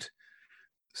won't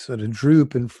sort of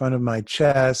droop in front of my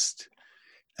chest.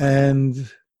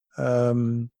 And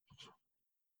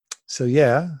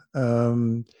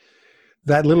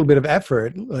that little bit of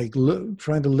effort, like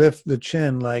trying to lift the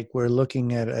chin like we're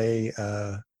looking at a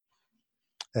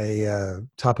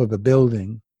top of a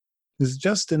building, is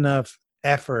just enough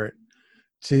effort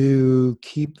to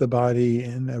keep the body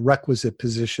in a requisite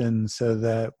position so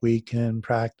that we can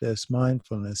practice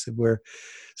mindfulness. If we're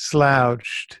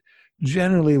slouched,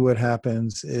 generally what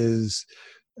happens is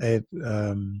it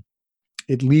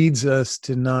leads us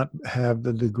to not have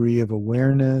the degree of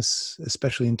awareness,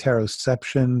 especially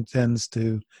interoception.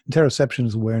 Interoception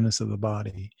is awareness of the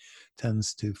body,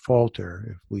 tends to falter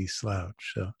if we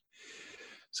slouch.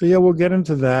 So yeah, we'll get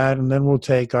into that, and then we'll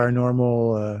take our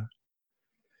normal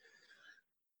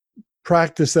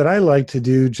practice that I like to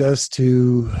do just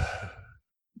to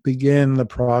begin the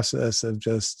process of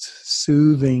just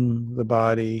soothing the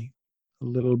body a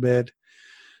little bit.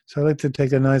 So I like to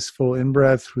take a nice full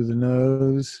in-breath through the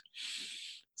nose,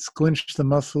 squinch the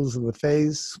muscles of the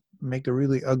face, make a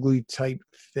really ugly, tight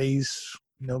face.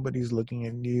 Nobody's looking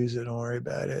at you, so don't worry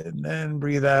about it. And then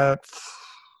breathe out.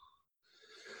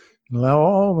 Allow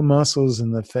all the muscles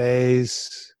in the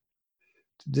face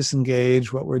to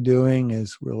disengage. What we're doing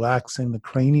is relaxing the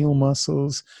cranial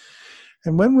muscles.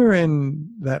 And when we're in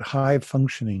that high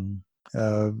functioning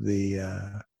of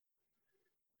the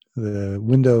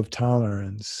window of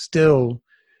tolerance, still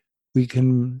we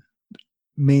can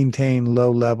maintain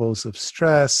low levels of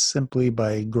stress simply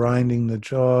by grinding the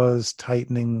jaws,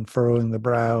 tightening, furrowing the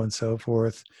brow, and so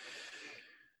forth.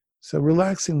 So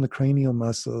relaxing the cranial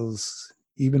muscles,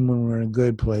 even when we're in a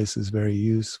good place, is very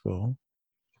useful.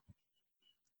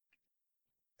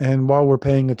 And while we're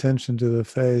paying attention to the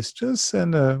face, just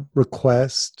send a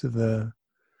request to the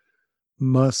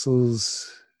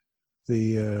muscles,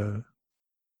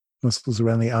 muscles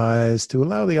around the eyes, to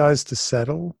allow the eyes to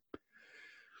settle.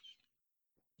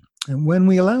 And when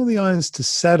we allow the eyes to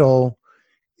settle,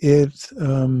 it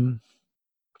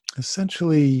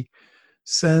essentially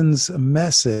sends a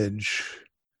message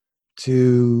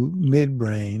to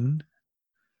midbrain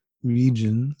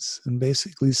regions and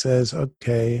basically says,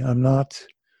 okay, I'm not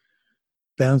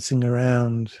bouncing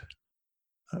around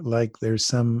like there's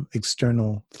some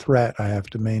external threat I have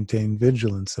to maintain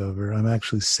vigilance over. I'm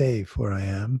actually safe where I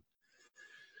am.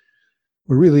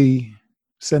 We're really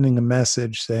sending a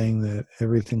message saying that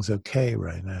everything's okay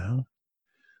right now.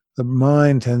 The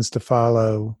mind tends to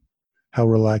follow how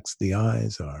relaxed the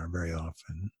eyes are very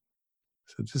often.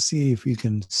 So just see if you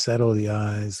can settle the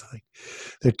eyes. Like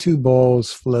they're two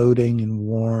balls floating in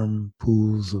warm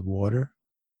pools of water.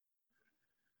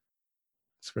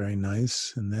 It's very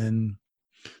nice. And then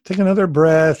take another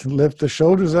breath, lift the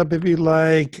shoulders up if you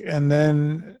like, and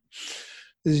then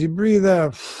as you breathe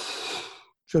out,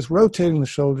 just rotating the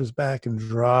shoulders back and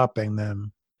dropping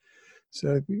them.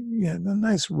 So yeah, a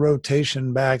nice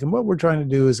rotation back. And what we're trying to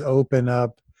do is open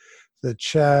up the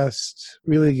chest,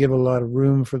 really give a lot of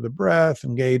room for the breath,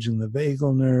 engaging the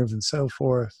vagal nerve and so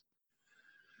forth.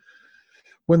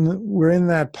 When we're in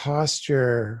that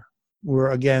posture,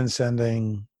 we're again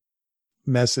sending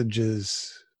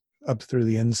messages up through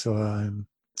the insula. I'm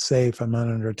safe, I'm not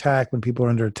under attack. When people are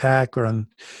under attack or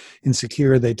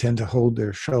insecure, they tend to hold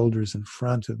their shoulders in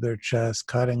front of their chest,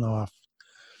 cutting off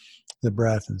the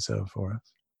breath and so forth.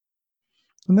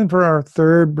 And then for our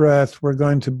third breath, we're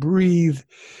going to breathe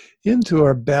into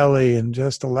our belly and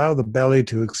just allow the belly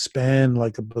to expand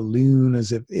like a balloon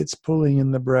as if it's pulling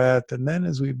in the breath. And then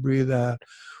as we breathe out,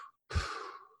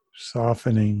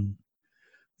 softening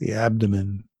the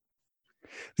abdomen.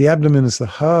 The abdomen is the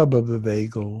hub of the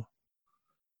vagal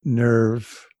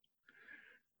nerve,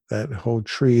 that whole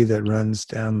tree that runs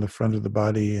down the front of the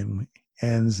body and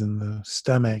ends in the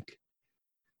stomach.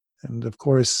 And of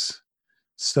course,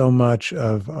 so much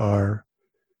of our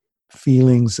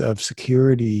feelings of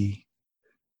security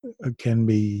can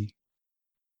be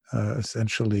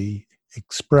essentially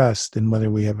expressed in whether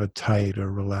we have a tight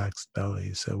or relaxed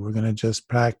belly. So we're going to just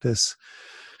practice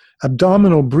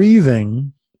abdominal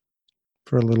breathing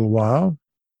for a little while.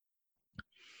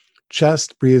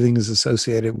 Chest breathing is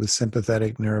associated with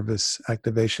sympathetic nervous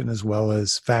activation as well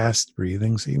as fast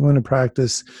breathing. So you want to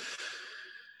practice.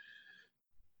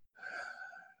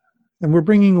 And we're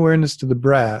bringing awareness to the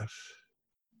breath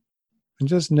and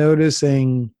just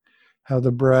noticing how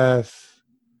the breath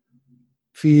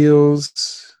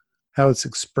feels, how it's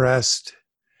expressed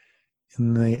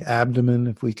in the abdomen,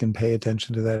 if we can pay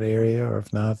attention to that area, or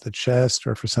if not, the chest,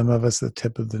 or for some of us, the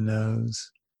tip of the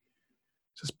nose.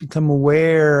 Just become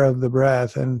aware of the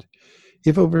breath. And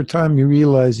if over time you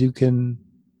realize you can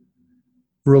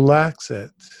relax it,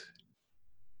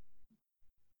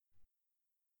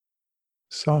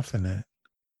 soften it,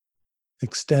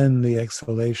 extend the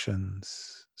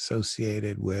exhalations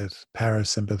associated with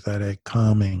parasympathetic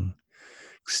calming,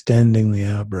 extending the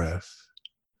out-breath.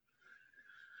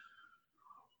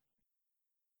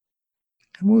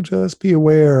 And we'll just be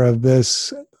aware of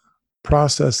this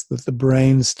process that the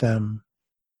brainstem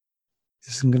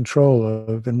is in control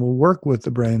of, and we'll work with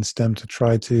the brainstem to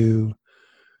try to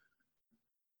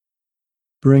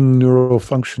bring neural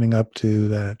functioning up to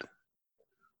that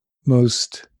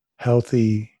most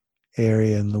healthy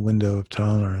area in the window of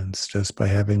tolerance, just by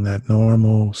having that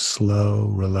normal, slow,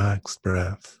 relaxed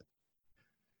breath.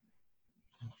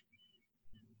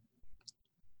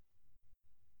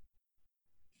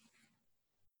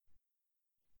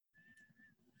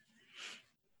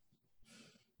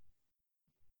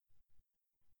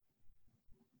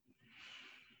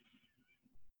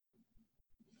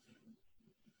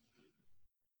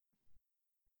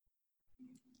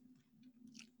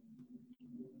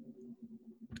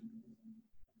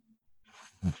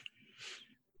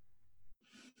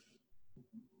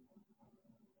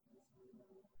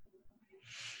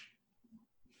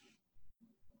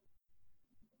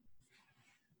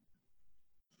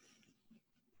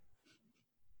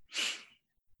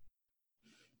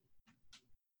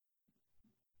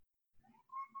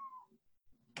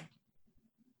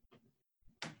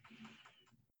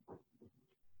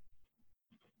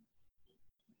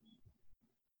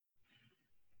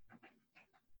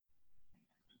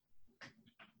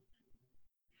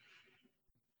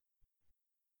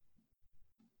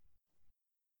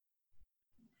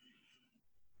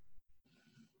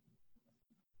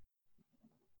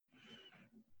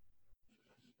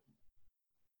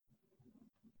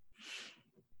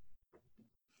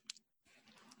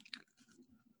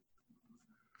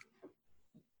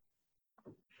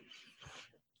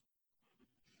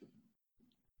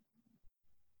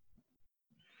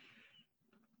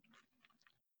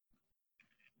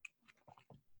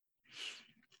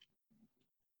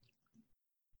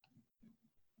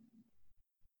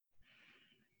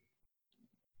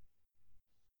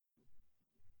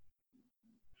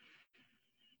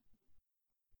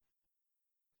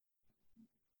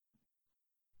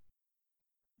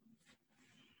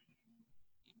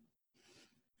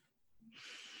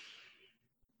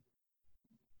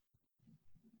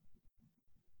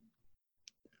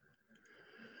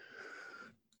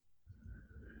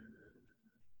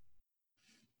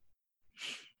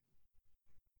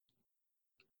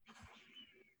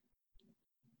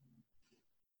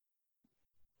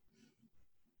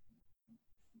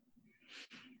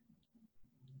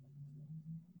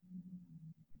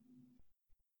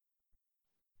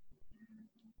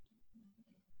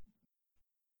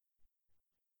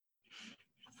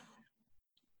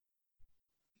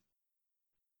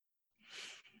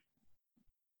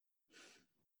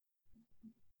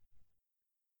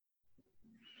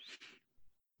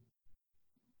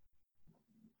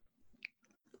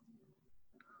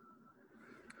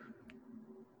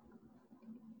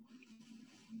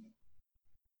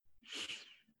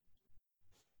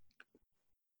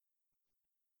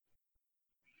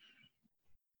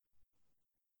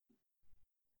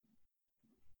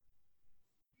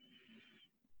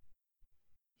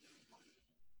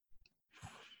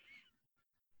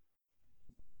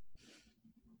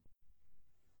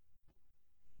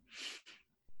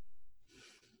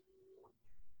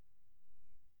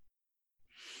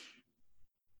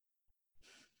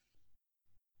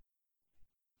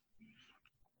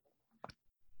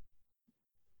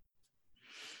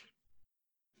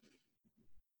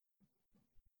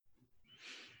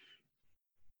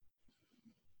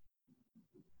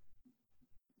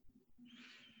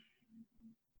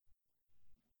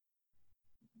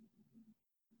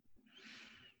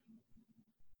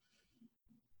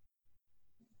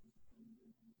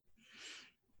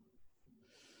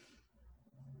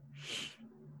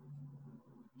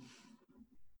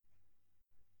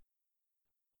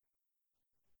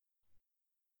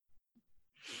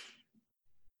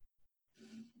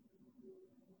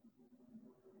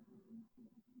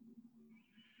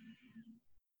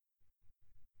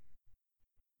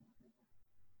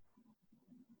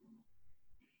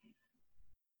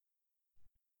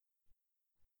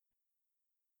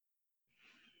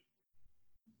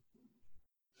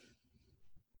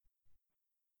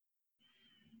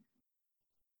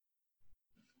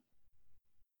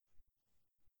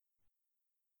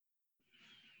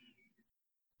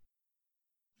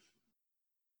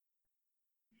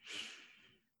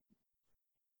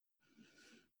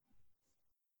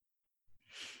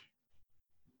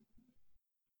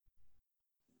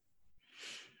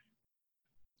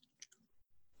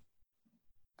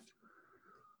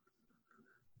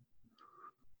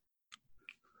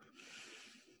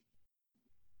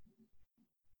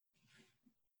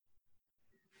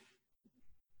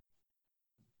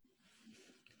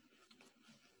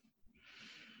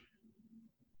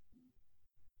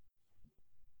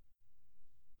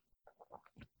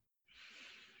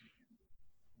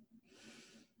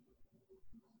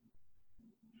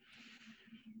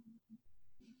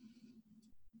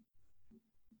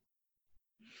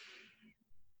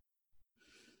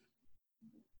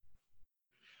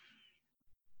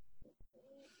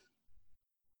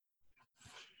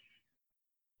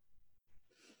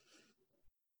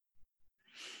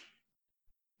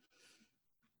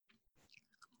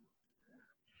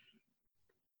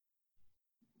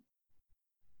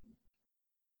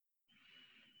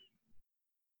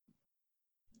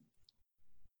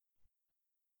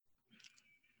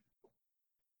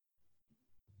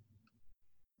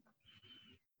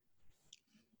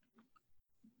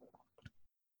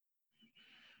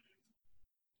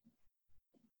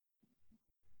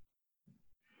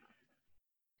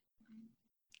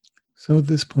 So at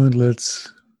this point,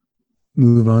 let's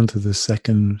move on to the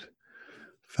second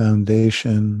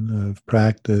foundation of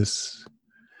practice,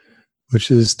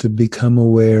 which is to become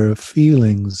aware of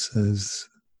feelings as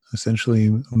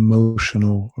essentially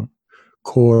emotional or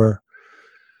core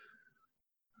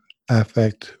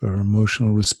affect or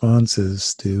emotional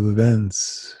responses to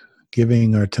events,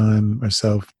 giving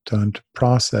ourselves time to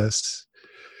process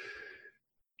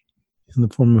in the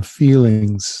form of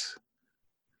feelings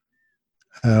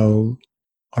how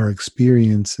our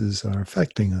experiences are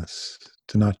affecting us,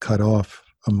 to not cut off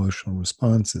emotional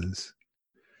responses,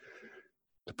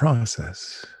 to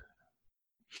process.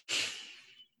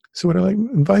 So what I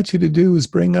invite you to do is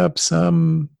bring up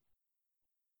some,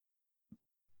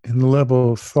 in the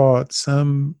level of thought,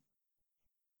 some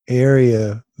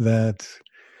area that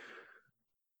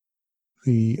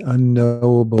the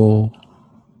unknowable,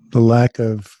 the lack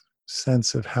of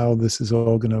sense of how this is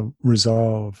all going to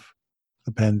resolve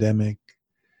the pandemic,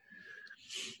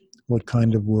 what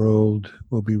kind of world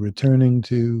we'll be returning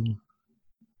to.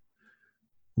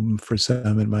 For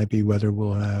some, it might be whether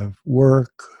we'll have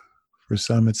work. For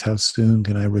some, it's how soon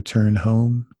can I return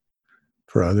home.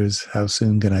 For others, how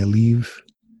soon can I leave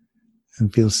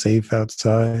and feel safe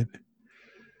outside.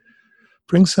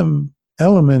 Bring some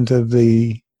element of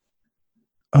the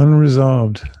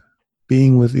unresolved,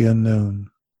 being with the unknown.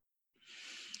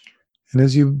 And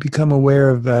as you become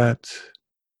aware of that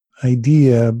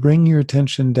idea, bring your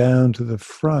attention down to the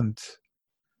front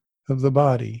of the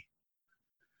body,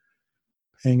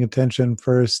 paying attention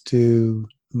first to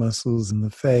muscles in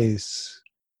the face.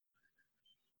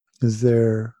 Is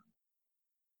there,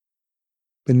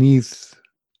 beneath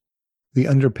the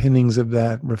underpinnings of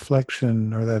that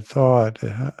reflection or that thought,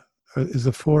 is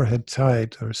the forehead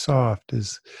tight or soft?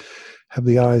 Have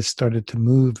the eyes started to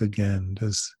move again?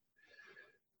 Does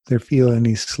there feel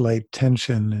any slight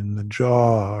tension in the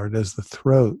jaw, or does the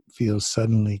throat feel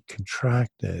suddenly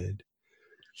contracted?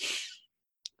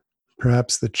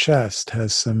 Perhaps the chest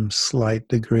has some slight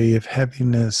degree of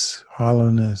heaviness,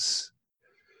 hollowness.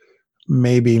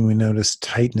 Maybe we notice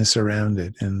tightness around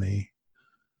it in the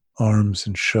arms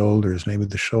and shoulders. Maybe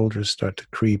the shoulders start to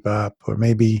creep up, or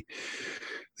maybe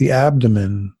the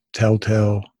abdomen,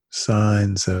 telltale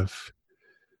signs of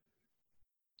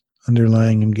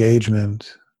underlying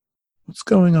engagement. What's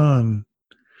going on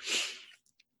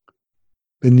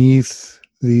beneath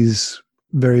these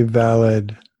very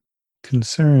valid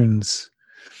concerns?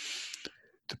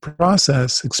 To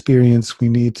process experience, we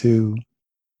need to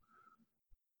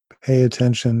pay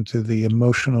attention to the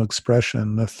emotional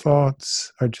expression. The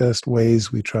thoughts are just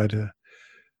ways we try to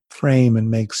frame and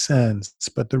make sense,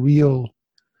 but the real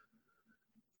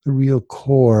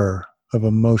core of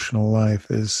emotional life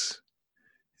is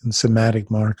in somatic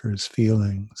markers,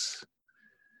 feelings.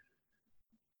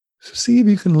 So see if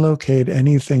you can locate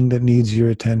anything that needs your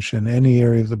attention, any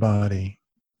area of the body.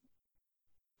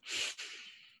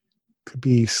 Could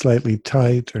be slightly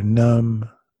tight or numb.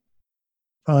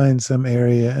 Find some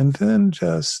area and then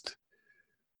just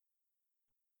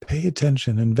pay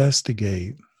attention,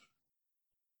 investigate.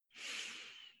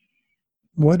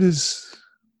 What is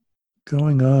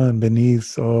going on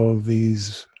beneath all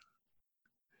these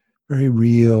very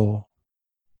real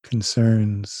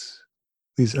concerns,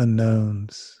 these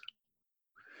unknowns?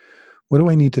 What do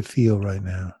I need to feel right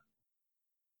now?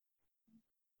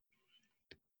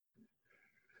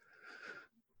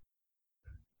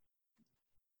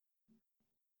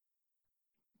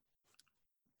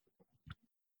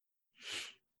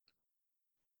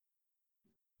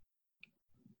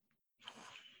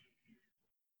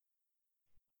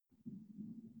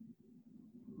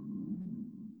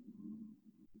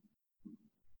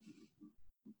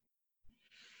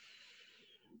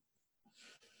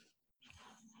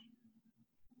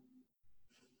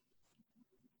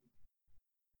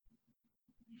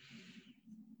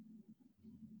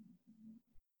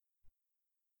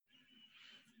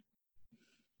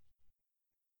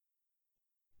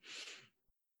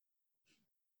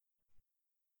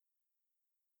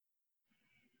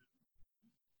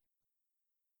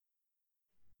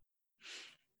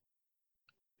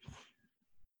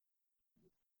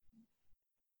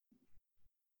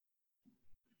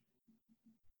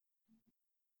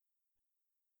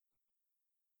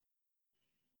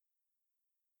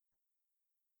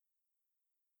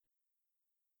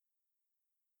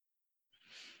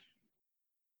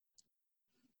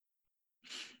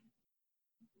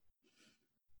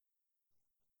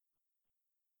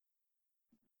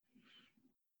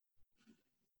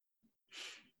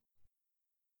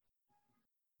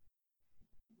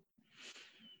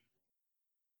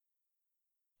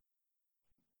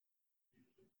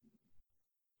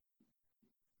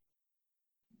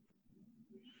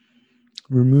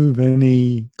 remove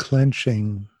any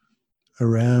clenching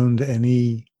around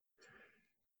any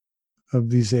of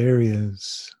these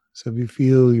areas. So if you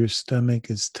feel your stomach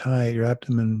is tight, your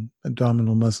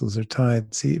abdominal muscles are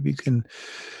tight, see if you can,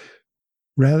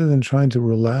 rather than trying to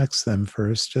relax them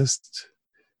first, just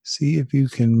see if you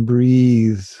can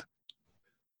breathe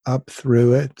up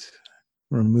through it,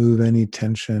 remove any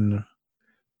tension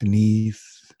beneath,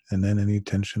 and then any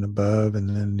tension above, and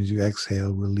then as you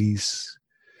exhale, release.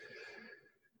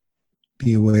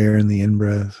 Be aware in the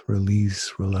in-breath,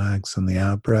 release, relax on the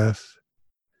out-breath.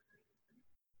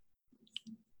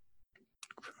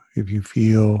 If you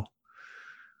feel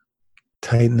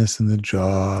tightness in the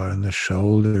jaw and the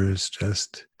shoulders,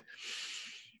 just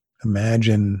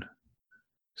imagine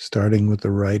starting with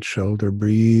the right shoulder,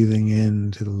 breathing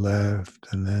in to the left,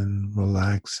 and then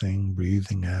relaxing,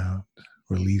 breathing out,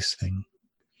 releasing.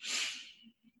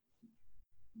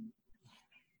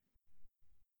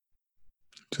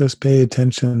 Just pay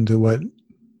attention to what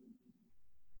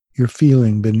you're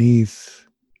feeling beneath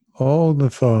all the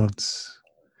thoughts.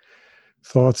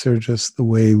 Thoughts are just the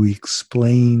way we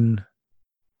explain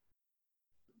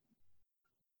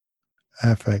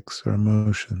affects or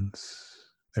emotions.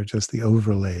 They're just the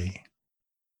overlay,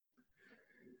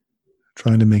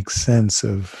 trying to make sense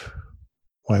of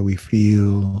why we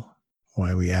feel,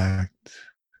 why we act.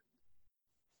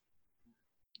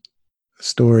 A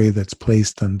story that's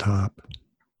placed on top.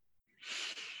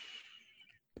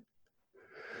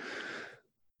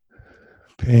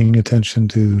 Paying attention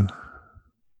to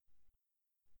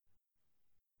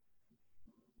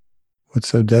what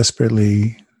so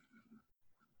desperately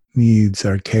needs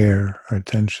our care, our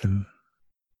attention.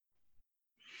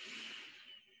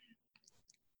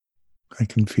 I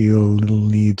can feel a little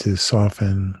need to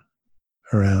soften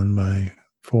around my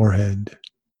forehead.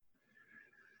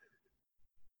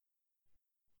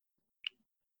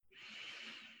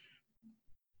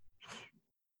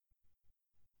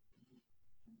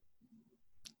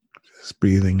 Just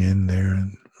breathing in there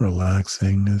and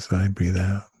relaxing as I breathe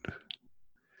out.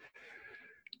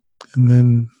 And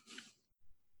then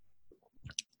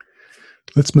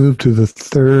let's move to the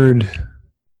third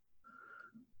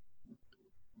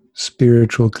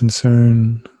spiritual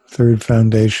concern, third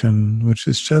foundation, which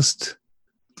is just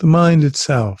the mind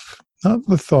itself, not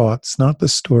the thoughts, not the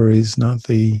stories, not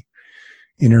the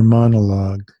inner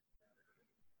monologue,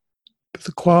 but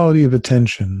the quality of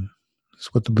attention is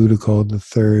what the Buddha called the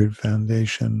third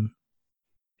foundation.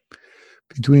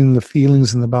 Between the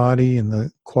feelings in the body and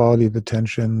the quality of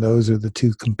attention, those are the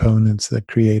two components that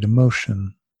create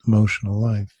emotion, emotional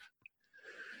life.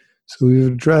 So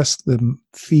we've addressed the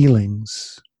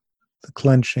feelings, the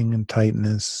clenching and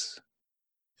tightness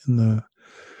in the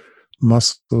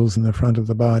muscles in the front of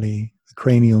the body, the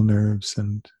cranial nerves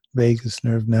and vagus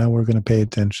nerve. Now we're going to pay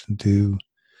attention to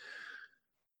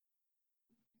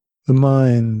the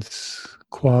mind's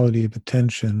quality of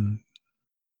attention.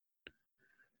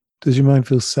 Does your mind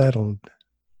feel settled?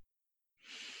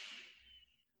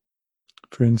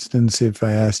 For instance, if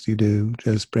I asked you to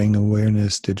just bring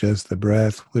awareness to just the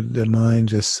breath, would the mind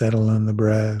just settle on the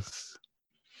breath?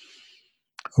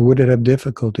 Or would it have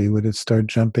difficulty? Would it start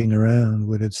jumping around?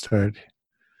 Would it start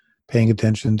paying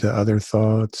attention to other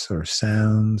thoughts or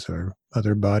sounds or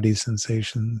other body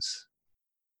sensations?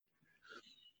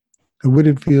 Or would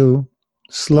it feel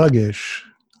sluggish,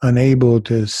 unable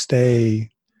to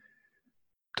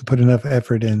put enough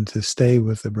effort in to stay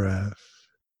with the breath?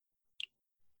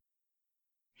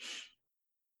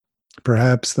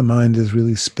 Perhaps the mind is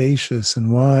really spacious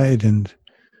and wide and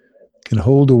can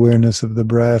hold awareness of the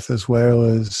breath as well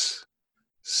as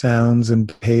sounds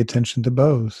and pay attention to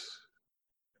both.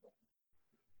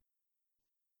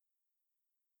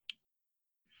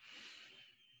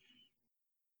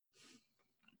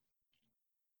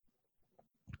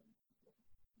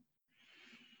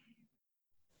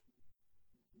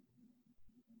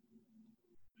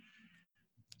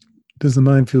 Does the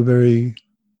mind feel very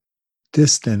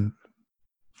distant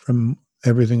from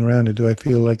everything around it? Do I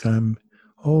feel like I'm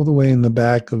all the way in the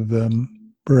back of the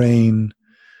brain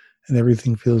and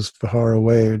everything feels far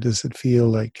away? Or does it feel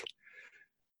like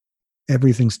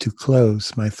everything's too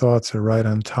close? My thoughts are right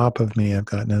on top of me. I've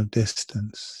got no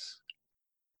distance,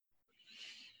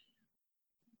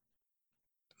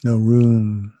 no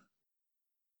room.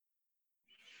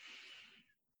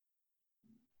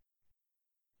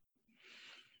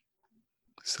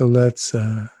 So let's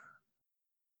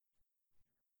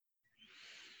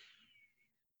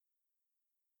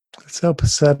help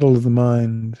settle the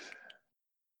mind.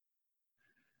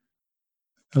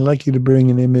 I'd like you to bring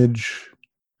an image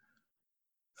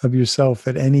of yourself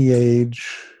at any age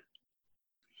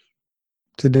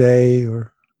today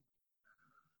or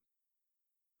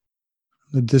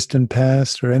the distant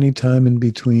past or any time in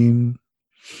between,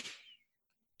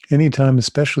 any time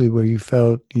especially where you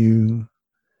felt you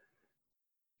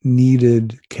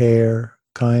needed care,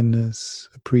 kindness,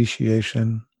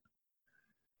 appreciation.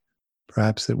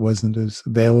 Perhaps it wasn't as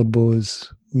available as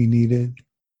we needed.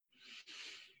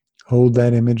 Hold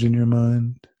that image in your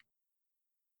mind.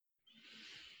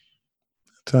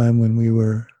 A time when we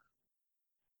were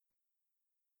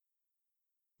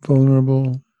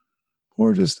vulnerable,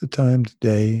 or just a time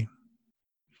today,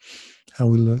 how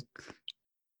we look.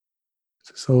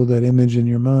 Just hold that image in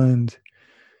your mind.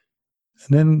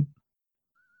 And then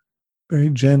very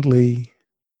gently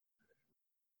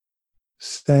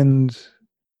send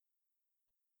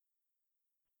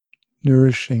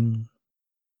nourishing,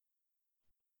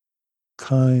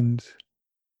 kind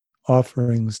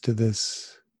offerings to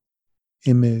this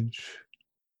image.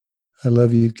 I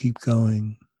love you, keep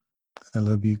going. I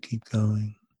love you, keep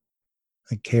going.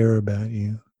 I care about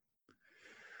you.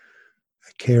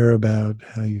 I care about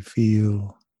how you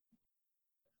feel.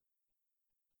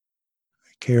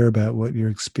 I care about what you're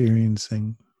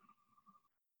experiencing.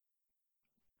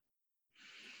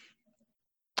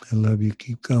 I love you,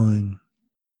 keep going.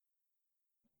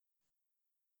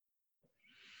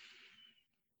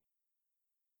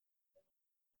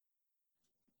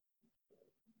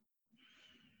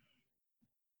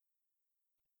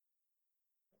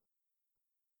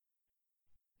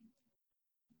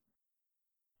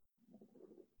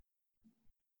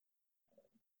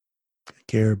 I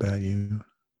care about you.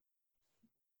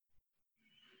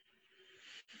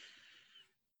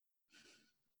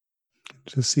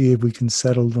 Just see if we can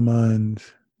settle the mind,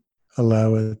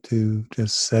 allow it to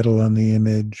just settle on the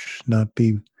image, not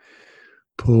be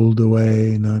pulled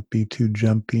away, not be too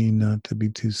jumpy, not to be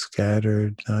too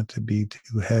scattered, not to be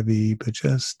too heavy, but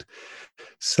just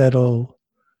settle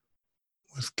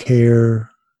with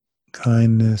care,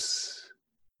 kindness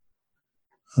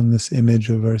on this image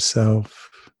of ourself.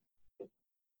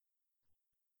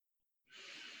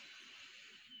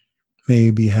 May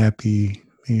you be happy,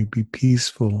 may you be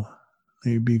peaceful,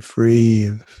 may you be free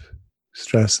of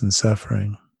stress and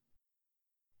suffering.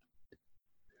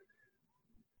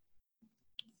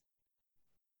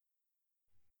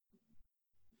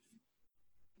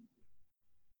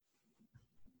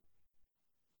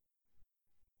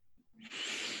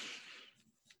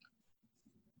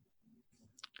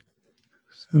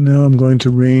 So now I'm going to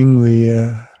ring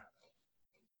the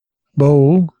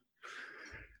bowl,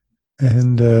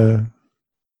 and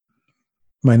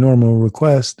my normal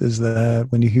request is that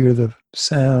when you hear the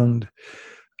sound,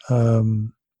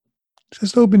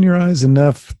 just open your eyes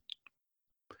enough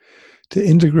to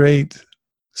integrate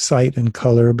sight and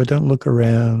color, but don't look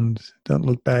around. Don't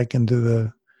look back into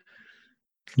the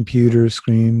computer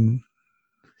screen.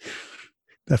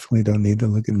 Definitely don't need to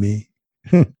look at me.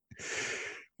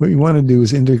 What you want to do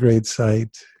is integrate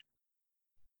sight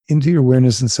into your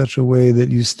awareness in such a way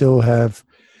that you still have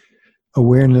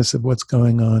awareness of what's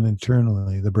going on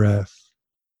internally, the breath,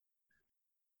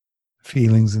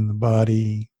 feelings in the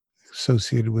body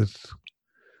associated with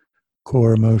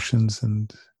core emotions, and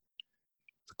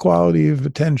the quality of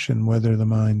attention, whether the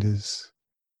mind is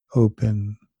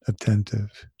open,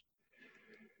 attentive.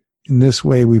 In this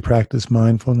way, we practice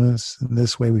mindfulness. In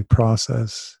this way, we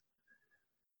process.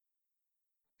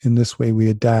 In this way, we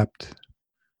adapt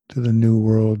to the new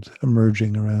world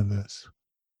emerging around us.